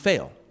how he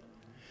fell.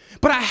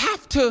 But I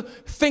have to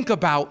think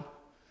about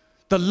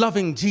the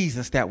loving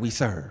Jesus that we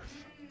serve,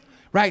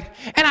 right?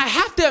 And I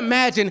have to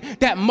imagine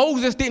that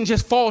Moses didn't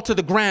just fall to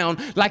the ground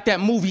like that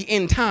movie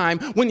In Time.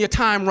 When your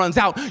time runs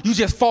out, you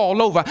just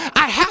fall over.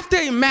 I have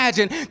to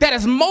imagine that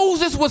as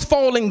Moses was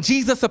falling,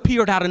 Jesus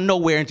appeared out of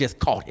nowhere and just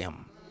caught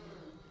him.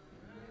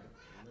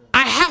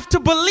 I have to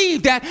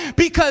believe that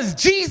because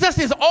Jesus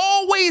is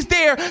always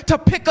there to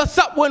pick us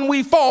up when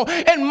we fall.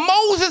 And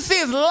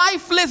Moses'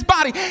 lifeless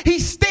body,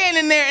 he's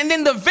standing there, and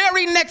then the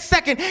very next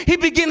second, he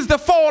begins to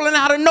fall, and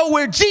out of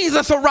nowhere,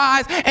 Jesus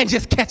arrives and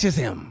just catches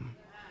him.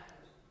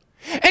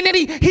 And then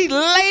he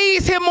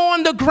lays him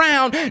on the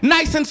ground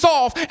nice and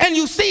soft. And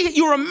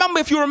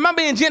if you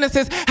remember in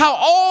Genesis how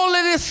all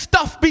of this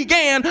stuff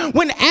began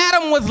when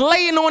Adam was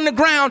laying on the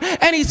ground,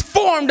 and he's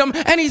formed them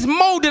and he's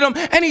molded them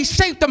and he's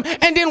shaped them.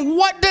 And then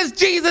what does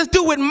Jesus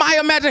do with my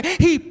imagination?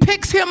 He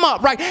picks him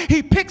up, right?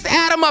 He picks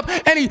Adam up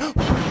and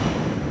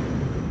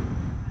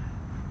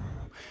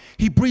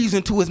he breathes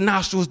into his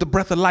nostrils the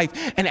breath of life,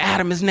 and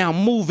Adam is now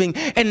moving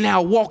and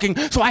now walking.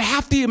 So I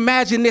have to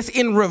imagine this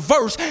in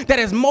reverse, that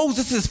as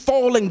Moses is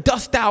falling,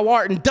 dust thou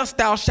art and dust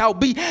thou shalt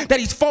be, that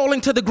he's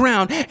falling to the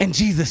ground, and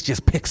Jesus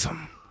just picks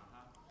him.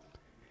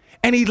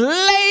 And he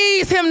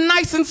lays him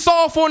nice and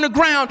soft on the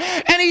ground,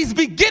 and he's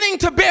beginning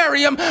to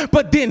bury him,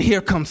 but then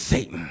here comes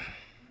Satan.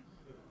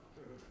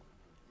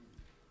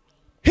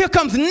 Here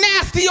comes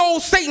nasty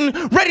old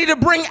Satan, ready to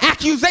bring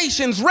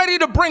accusations, ready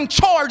to bring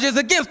charges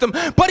against him.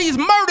 But he's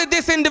murdered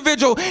this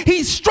individual.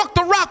 He struck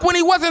the rock when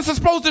he wasn't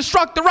supposed to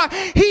struck the rock.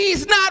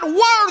 He's not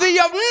worthy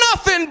of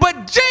nothing,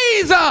 but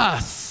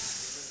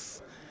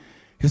Jesus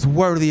is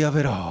worthy of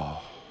it all.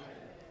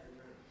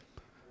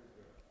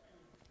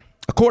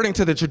 According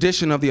to the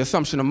tradition of the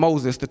Assumption of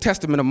Moses, the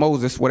Testament of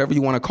Moses, whatever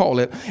you want to call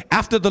it,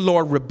 after the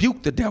Lord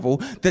rebuked the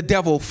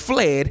devil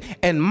fled,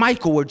 and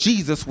Michael, or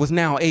Jesus, was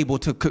now able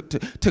to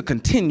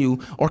continue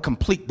or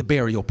complete the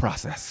burial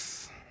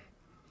process.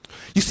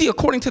 You see,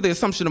 according to the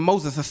Assumption of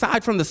Moses,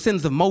 aside from the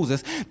sins of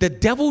Moses, the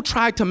devil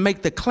tried to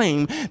make the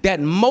claim that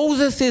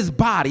Moses'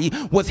 body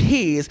was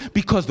his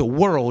because the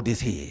world is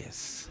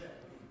his.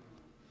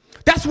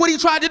 That's what he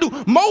tried to do.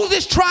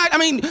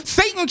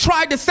 Satan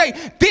tried to say,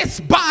 this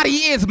body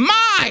is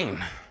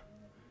mine.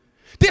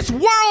 This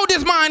world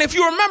is mine. If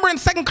you remember in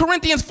 2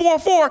 Corinthians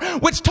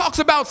 4:4, which talks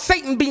about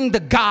Satan being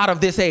the god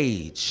of this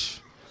age.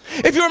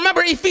 If you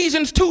remember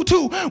Ephesians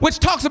 2:2, which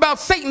talks about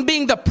Satan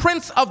being the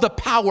prince of the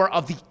power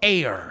of the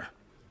air.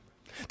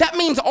 That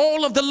means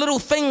all of the little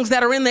things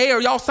that are in the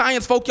air. Y'all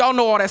science folk, y'all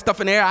know all that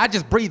stuff in the air. I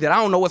just breathe it. I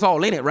don't know what's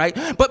all in it, right?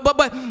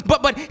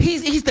 But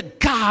he's the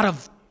god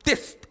of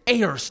this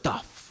air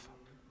stuff.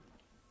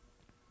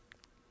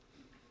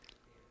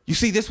 You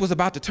see, this was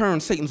about to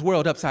turn Satan's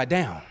world upside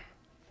down.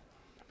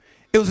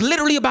 It was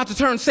literally about to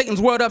turn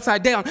Satan's world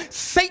upside down.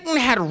 Satan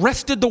had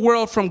wrested the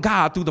world from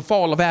God through the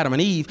fall of Adam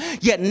and Eve.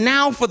 Yet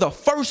now, for the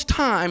first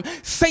time,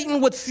 Satan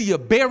would see a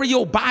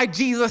burial by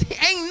Jesus.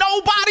 Ain't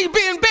nobody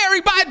being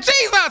buried by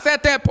Jesus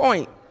at that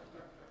point.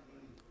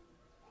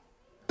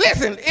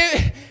 Listen,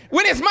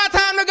 when it's my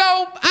time to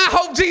go, I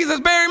hope Jesus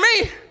bury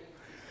me.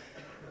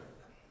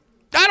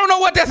 I don't know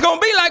what that's going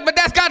to be like, but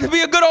that's got to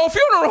be a good old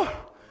funeral.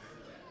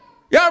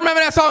 Y'all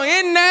remember that song,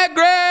 In That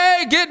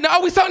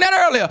Grave? We sung that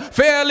earlier.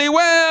 Fairly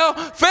well,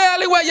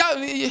 fairly well.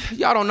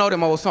 Y'all don't know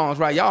them old songs,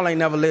 right? Y'all ain't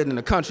never lived in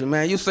the country,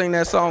 man. You sing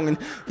that song and,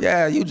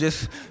 yeah, you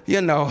just,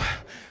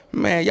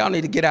 man, y'all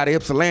need to get out of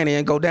Ypsilanti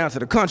and go down to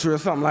the country or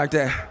something like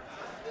that.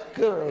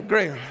 Good,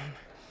 great.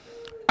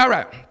 All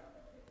right.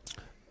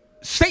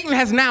 Satan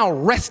has now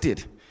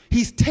rested.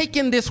 He's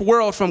taken this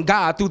world from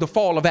God through the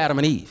fall of Adam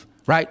and Eve,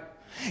 right?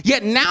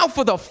 Yet now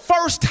for the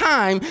first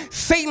time,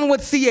 Satan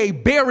would see a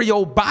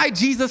burial by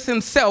Jesus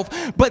himself,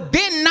 but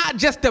then not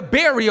just a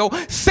burial,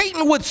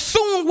 Satan would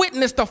soon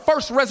witness the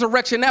first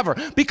resurrection ever.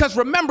 Because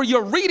remember,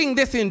 you're reading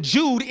this in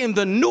Jude in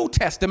the New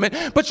Testament,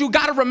 but you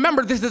got to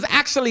remember this is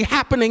actually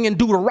happening in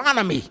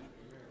Deuteronomy.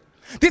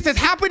 This is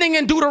happening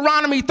in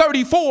Deuteronomy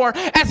 34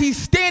 as he's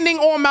standing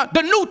on Mount.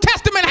 The New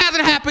Testament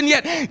hasn't happened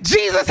yet.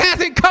 Jesus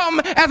hasn't come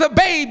as a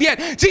babe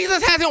yet.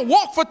 Jesus hasn't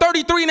walked for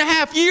 33 and a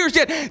half years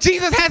yet.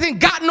 Jesus hasn't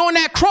gotten on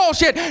that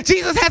cross yet.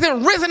 Jesus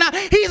hasn't risen out.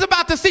 He's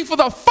about to see for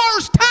the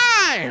first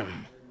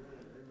time.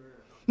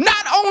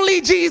 Not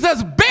only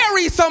Jesus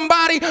bury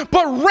somebody,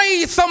 but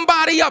raise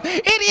somebody up.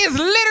 It is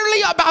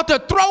literally about to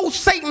throw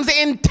Satan's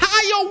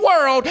entire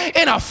world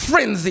in a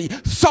frenzy.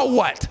 So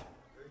what?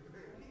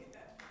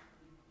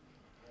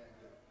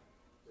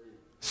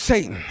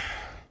 Satan,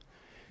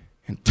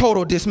 in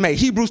total dismay.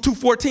 Hebrews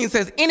 2:14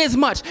 says,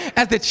 inasmuch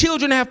as the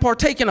children have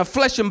partaken of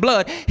flesh and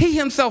blood, he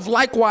himself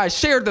likewise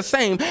shared the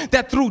same,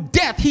 that through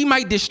death he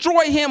might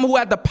destroy him who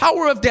had the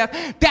power of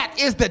death, that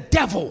is the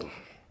devil.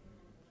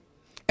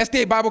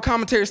 SDA Bible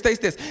Commentary states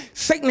this: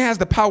 Satan has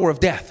the power of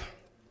death.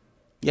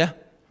 Yeah.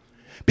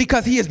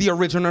 Because he is the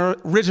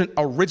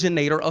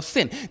originator of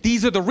sin.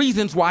 These are the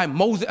reasons why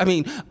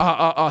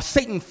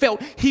Satan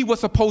felt he was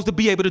supposed to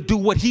be able to do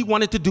what he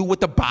wanted to do with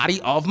the body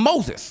of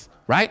Moses,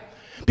 right?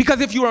 Because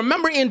if you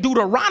remember in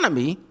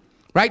Deuteronomy,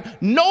 right,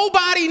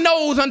 nobody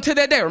knows until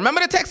that day.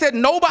 Remember the text said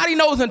nobody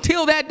knows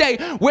until that day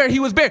where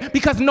he was buried,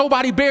 because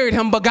nobody buried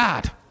him but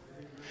God.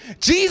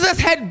 Jesus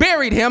had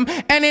buried him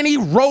and then he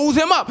rose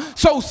him up.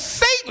 So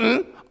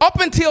Satan, up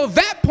until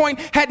that point,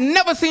 had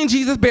never seen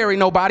Jesus bury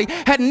nobody,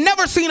 had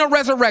never seen a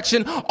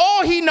resurrection.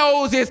 All he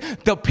knows is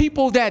the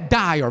people that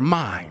die are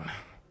mine.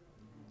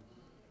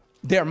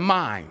 They're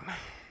mine.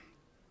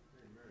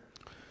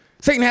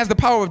 Satan has the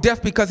power of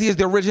death because he is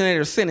the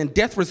originator of sin, and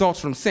death results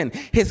from sin.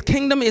 His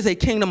kingdom is a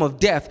kingdom of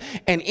death,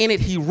 and in it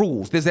he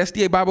rules. This is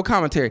SDA Bible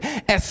Commentary.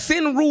 As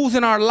sin rules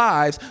in our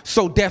lives,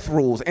 so death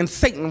rules, and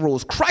Satan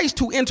rules. Christ,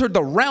 who entered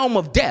the realm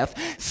of death,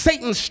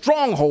 Satan's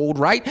stronghold,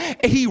 right?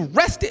 He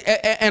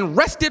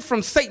rested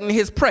from Satan,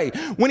 his prey.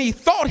 When he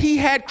thought he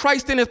had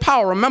Christ in his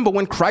power, remember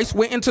when Christ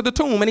went into the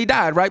tomb and he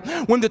died, right?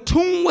 When the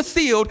tomb was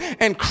sealed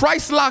and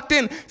Christ locked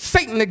in,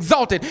 Satan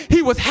exalted.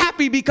 He was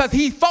happy because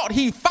he thought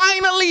he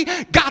finally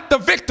got the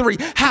victory.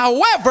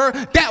 However,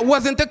 that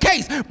wasn't the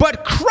case.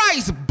 But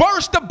Christ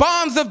burst the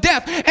bonds of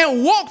death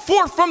and walked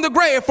forth from the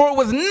grave, for it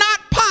was not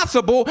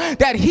possible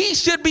that he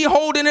should be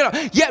holding it up.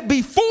 Yet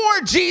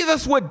before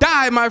Jesus would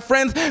die, my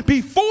friends,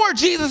 before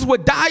Jesus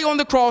would die on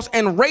the cross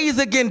and raise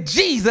again,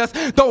 Jesus,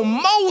 though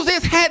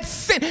Moses had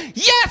sinned,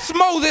 yes,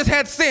 Moses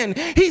had sinned.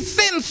 He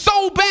sinned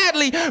so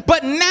badly,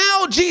 but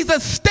now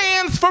Jesus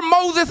stands for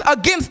Moses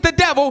against the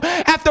devil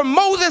after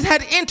Moses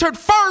had entered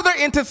further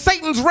into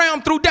Satan's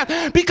realm through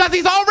death, because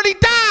he's already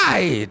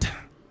died.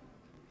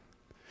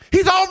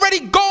 He's already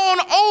gone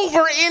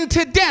over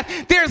into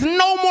death. There's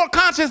no more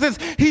consciousness.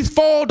 He's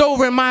fallen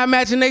over, and my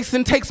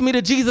imagination takes me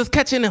to Jesus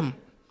catching him.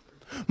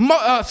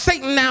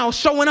 Satan now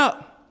showing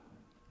up.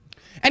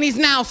 And he's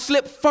now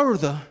slipped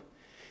further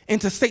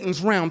into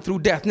Satan's realm through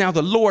death. Now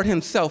the Lord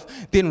himself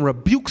then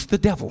rebukes the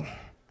devil.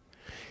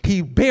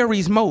 He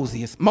buries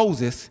Moses,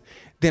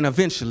 then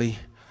eventually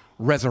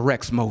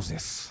resurrects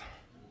Moses.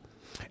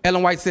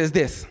 Ellen White says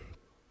this: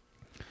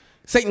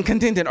 Satan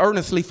contended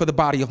earnestly for the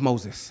body of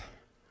Moses.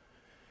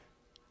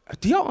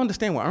 Do y'all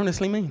understand what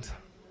earnestly means?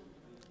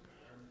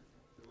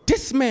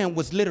 This man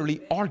was literally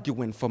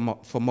arguing for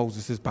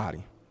Moses'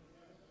 body.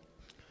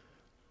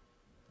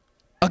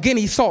 Again,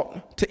 he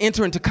sought to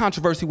enter into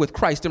controversy with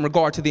Christ in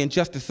regard to the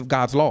injustice of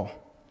God's law.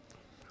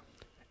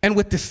 And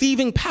with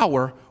deceiving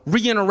power,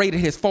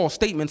 reiterated his false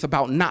statements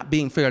about not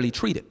being fairly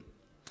treated.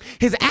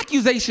 His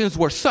accusations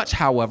were such,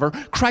 however,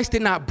 Christ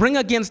did not bring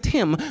against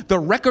him the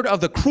record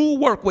of the cruel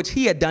work which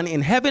he had done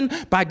in heaven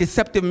by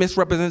deceptive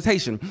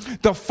misrepresentation.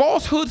 The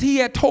falsehoods he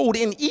had told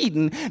in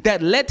Eden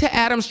that led to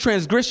Adam's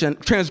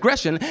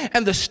transgression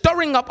and the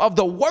stirring up of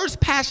the worst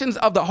passions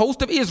of the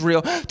host of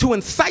Israel to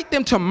incite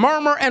them to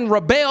murmur and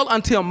rebel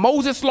until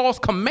Moses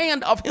lost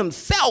command of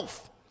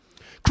himself.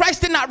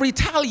 Christ did not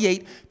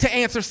retaliate to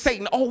answer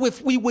Satan, oh,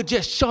 if we would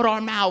just shut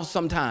our mouths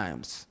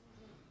sometimes.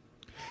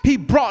 He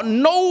brought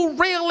no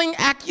railing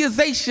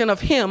accusation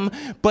of him,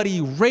 but he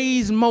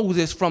raised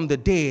Moses from the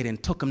dead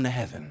and took him to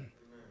heaven.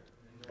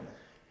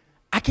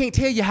 I can't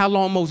tell you how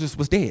long Moses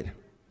was dead.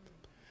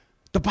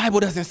 The Bible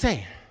doesn't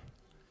say.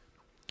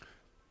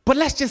 But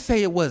let's just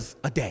say it was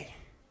a day.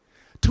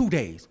 2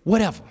 days,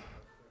 whatever.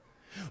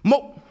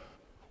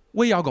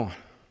 Where y'all going?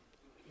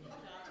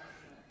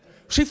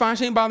 She fine,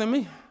 she ain't bothering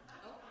me.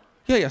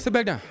 Yeah, sit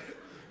back down.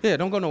 Yeah,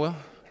 don't go nowhere.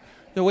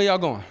 Yeah, where y'all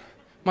going?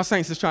 My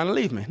saints is trying to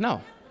leave me.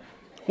 No,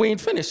 we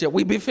ain't finished yet.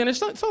 We be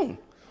finished soon.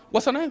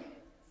 What's her name?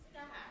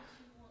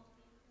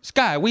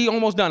 Sky, we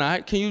almost done, all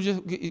right? Can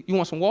you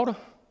want some water?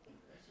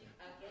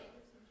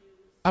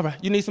 All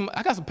right, you need some,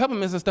 I got some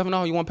peppermints and stuff and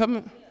all. You want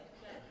peppermint?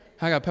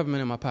 I got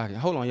peppermint in my pocket.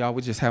 Hold on, y'all,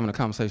 we're just having a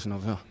conversation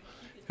over here.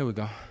 Here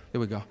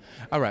we go.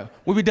 All right,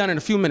 we'll be done in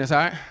a few minutes, all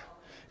right?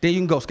 Then you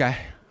can go, Sky.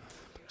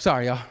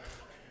 Sorry, y'all.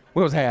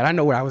 Where was I at? I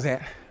know where I was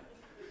at.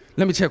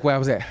 Let me check where I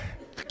was at.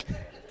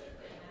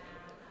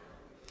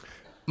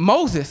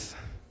 Moses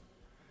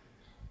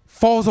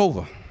falls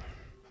over.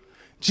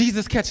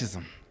 Jesus catches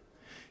him.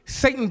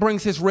 Satan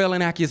brings his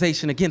railing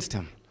accusation against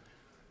him.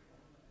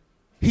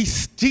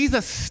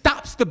 Jesus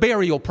stops the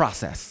burial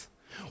process.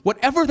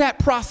 Whatever that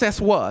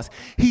process was,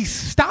 he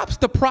stops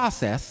the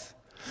process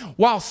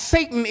while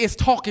Satan is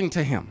talking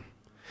to him.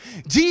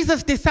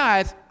 Jesus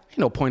decides, ain't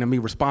no point in me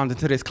responding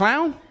to this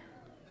clown.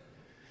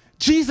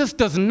 Jesus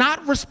does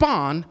not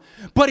respond,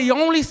 but he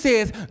only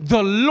says,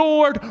 the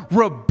Lord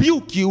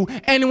rebuke you.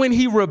 And when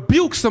he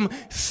rebukes him,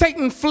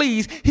 Satan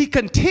flees. He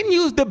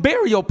continues the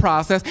burial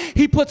process.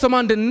 He puts him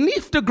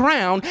underneath the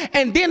ground.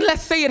 And then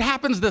let's say it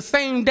happens the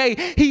same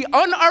day. He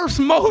unearths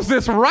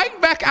Moses right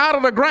back out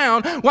of the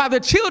ground while the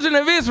children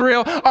of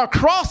Israel are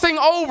crossing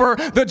over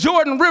the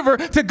Jordan River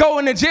to go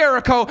into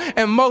Jericho.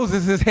 And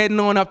Moses is heading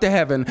on up to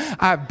heaven.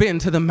 I've been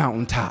to the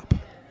mountaintop.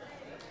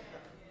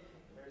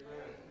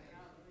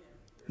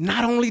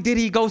 Not only did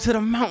he go to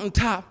the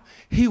mountaintop,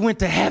 he went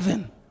to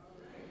heaven.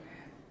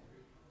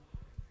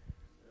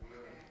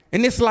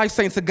 In this life,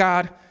 saints of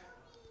God,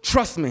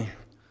 trust me,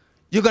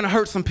 you're going to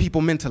hurt some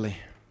people mentally.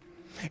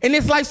 In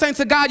this life,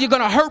 saints of God, you're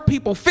going to hurt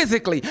people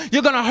physically.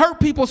 You're going to hurt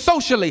people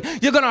socially.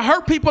 You're going to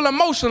hurt people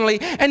emotionally.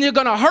 And you're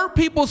going to hurt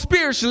people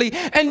spiritually.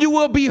 And you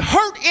will be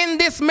hurt in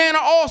this manner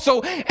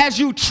also as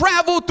you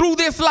travel through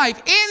this life.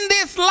 In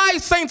this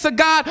life, saints of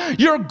God,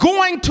 you're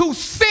going to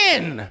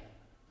sin.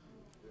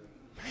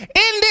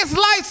 In this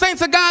life,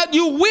 saints of God,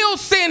 you will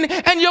sin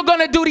and you're going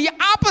to do the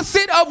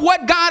opposite of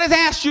what God has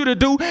asked you to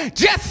do.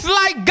 Just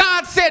like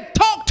God said,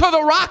 talk to the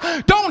rock,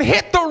 don't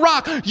hit the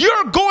rock.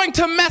 You're going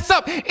to mess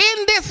up.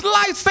 In this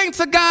life,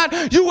 saints of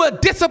God, you will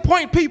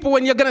disappoint people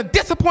and you're going to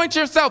disappoint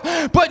yourself.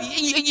 But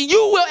you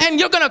will, and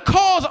you're going to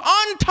cause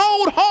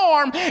untold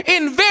harm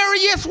in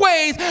various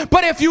ways.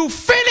 But if you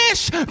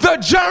finish the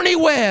journey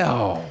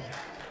well,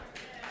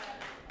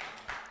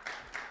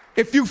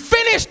 if you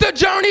finish the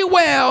journey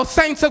well,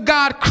 saints of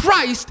God,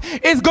 Christ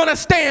is going to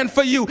stand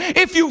for you.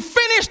 If you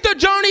finish the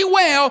journey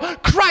well,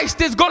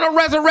 Christ is going to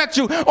resurrect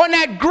you. On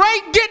that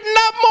great getting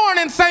up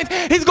morning, saints,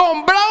 he's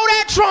going to blow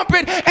that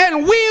trumpet,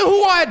 and we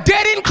who are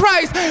dead in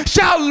Christ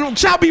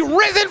shall be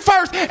risen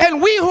first,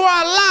 and we who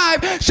are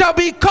alive shall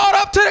be caught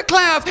up to the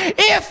clouds.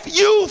 If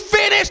you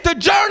finish the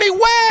journey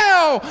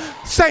well,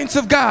 saints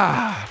of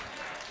God.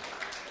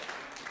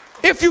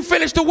 If you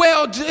finish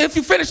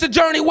the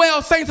journey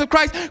well, saints of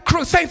Christ,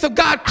 saints of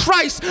God,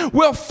 Christ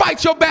will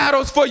fight your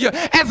battles for you.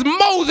 As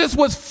Moses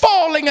was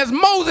falling, as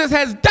Moses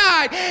has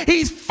died,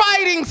 he's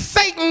fighting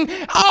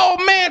Satan.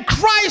 Oh man,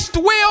 Christ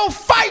will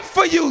fight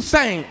for you,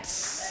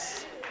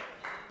 saints.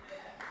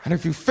 And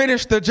if you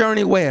finish the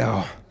journey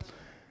well,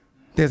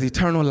 there's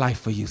eternal life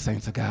for you,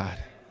 saints of God.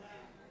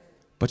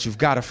 But you've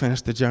got to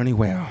finish the journey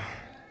well.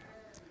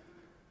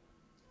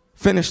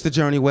 Finish the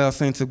journey well,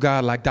 saints of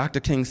God, like Dr.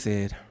 King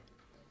said.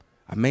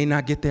 I may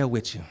not get there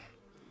with you,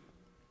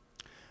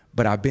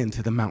 but I've been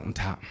to the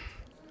mountaintop.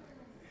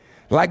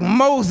 Like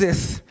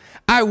Moses,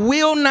 I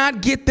will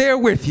not get there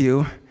with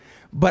you,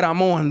 but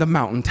I'm on the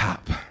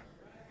mountaintop.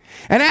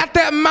 And at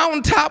that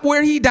mountaintop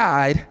where he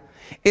died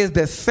is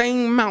the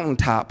same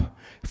mountaintop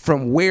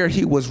from where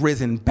he was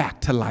risen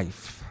back to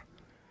life.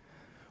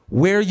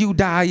 Where you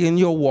die in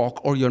your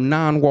walk or your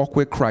non-walk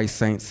with Christ,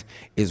 saints,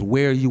 is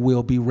where you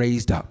will be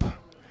raised up.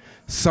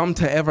 Some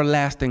to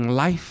everlasting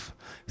life,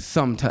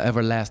 some to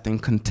everlasting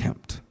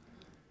contempt.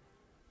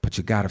 But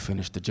you got to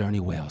finish the journey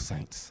well,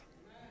 saints.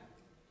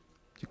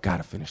 You got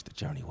to finish the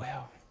journey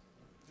well.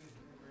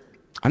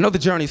 I know the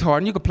journey's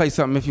hard, and you can play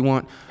something if you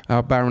want.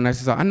 Byron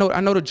Nice. I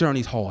know the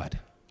journey's hard.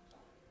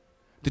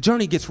 The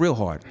journey gets real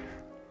hard.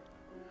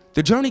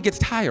 The journey gets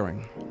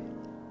tiring.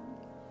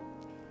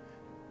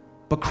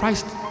 But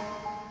Christ,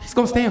 he's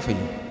going to stand for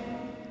you.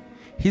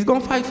 He's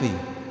going to fight for you.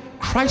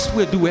 Christ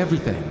will do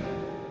everything.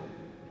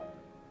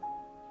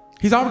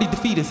 He's already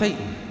defeated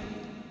Satan.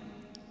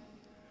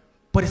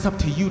 But it's up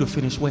to you to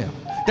finish well.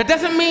 That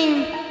doesn't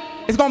mean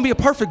it's going to be a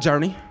perfect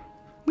journey.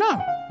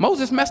 No,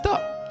 Moses messed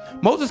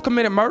up. Moses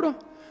committed murder.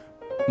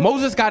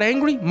 Moses got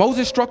angry.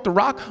 Moses struck the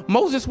rock.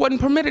 Moses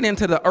wasn't permitted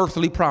into the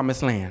earthly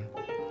promised land.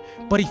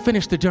 But he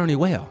finished the journey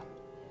well.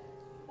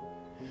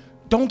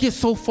 Don't get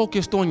so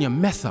focused on your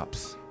mess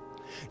ups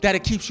that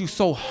it keeps you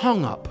so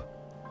hung up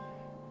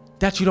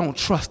that you don't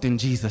trust in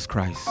Jesus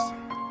Christ.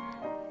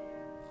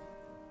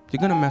 You're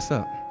going to mess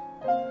up.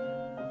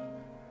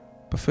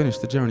 But finish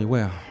the journey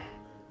well.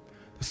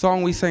 The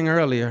song we sang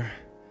earlier,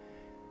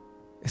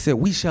 it said,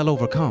 we shall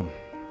overcome.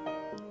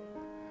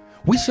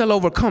 We shall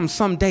overcome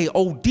someday.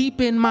 Oh, deep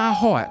in my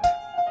heart,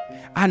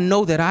 I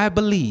know that I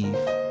believe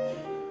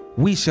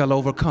we shall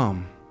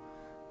overcome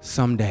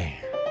someday.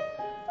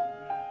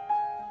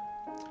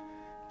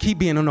 Keep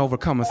being an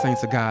overcomer,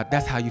 saints of God.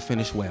 That's how you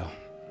finish well.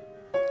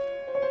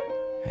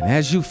 And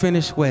as you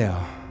finish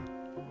well,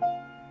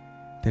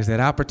 there's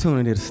that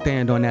opportunity to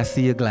stand on that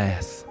sea of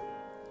glass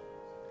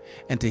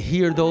and to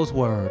hear those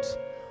words,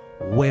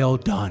 well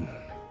done,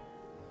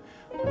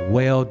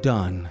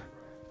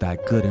 thy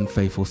good and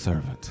faithful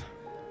servant.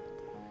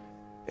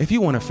 If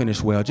you want to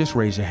finish well, just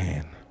raise your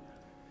hand.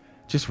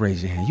 Just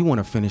raise your hand. You want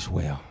to finish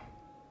well.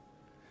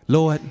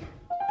 Lord,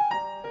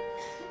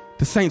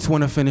 the saints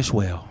want to finish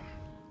well.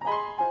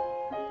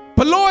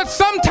 But Lord,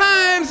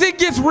 sometimes it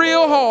gets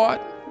real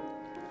hard.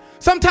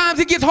 Sometimes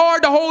it gets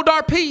hard to hold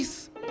our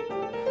peace.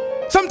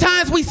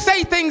 Sometimes we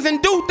say things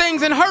and do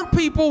things and hurt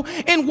people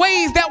in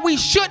ways that we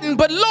shouldn't.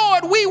 But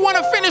Lord, we want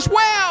to finish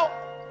well.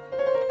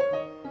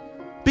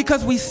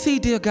 Because we see,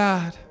 dear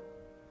God,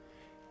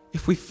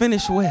 if we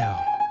finish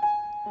well,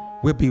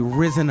 we'll be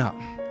risen up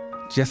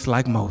just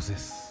like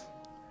Moses.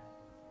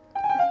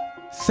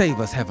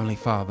 Save us, Heavenly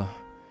Father.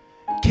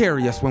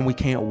 Carry us when we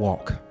can't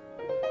walk.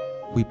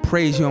 We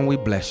praise you and we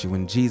bless you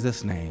in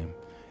Jesus' name.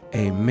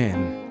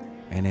 Amen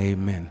and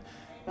amen.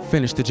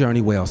 Finish the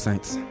journey well,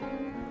 saints.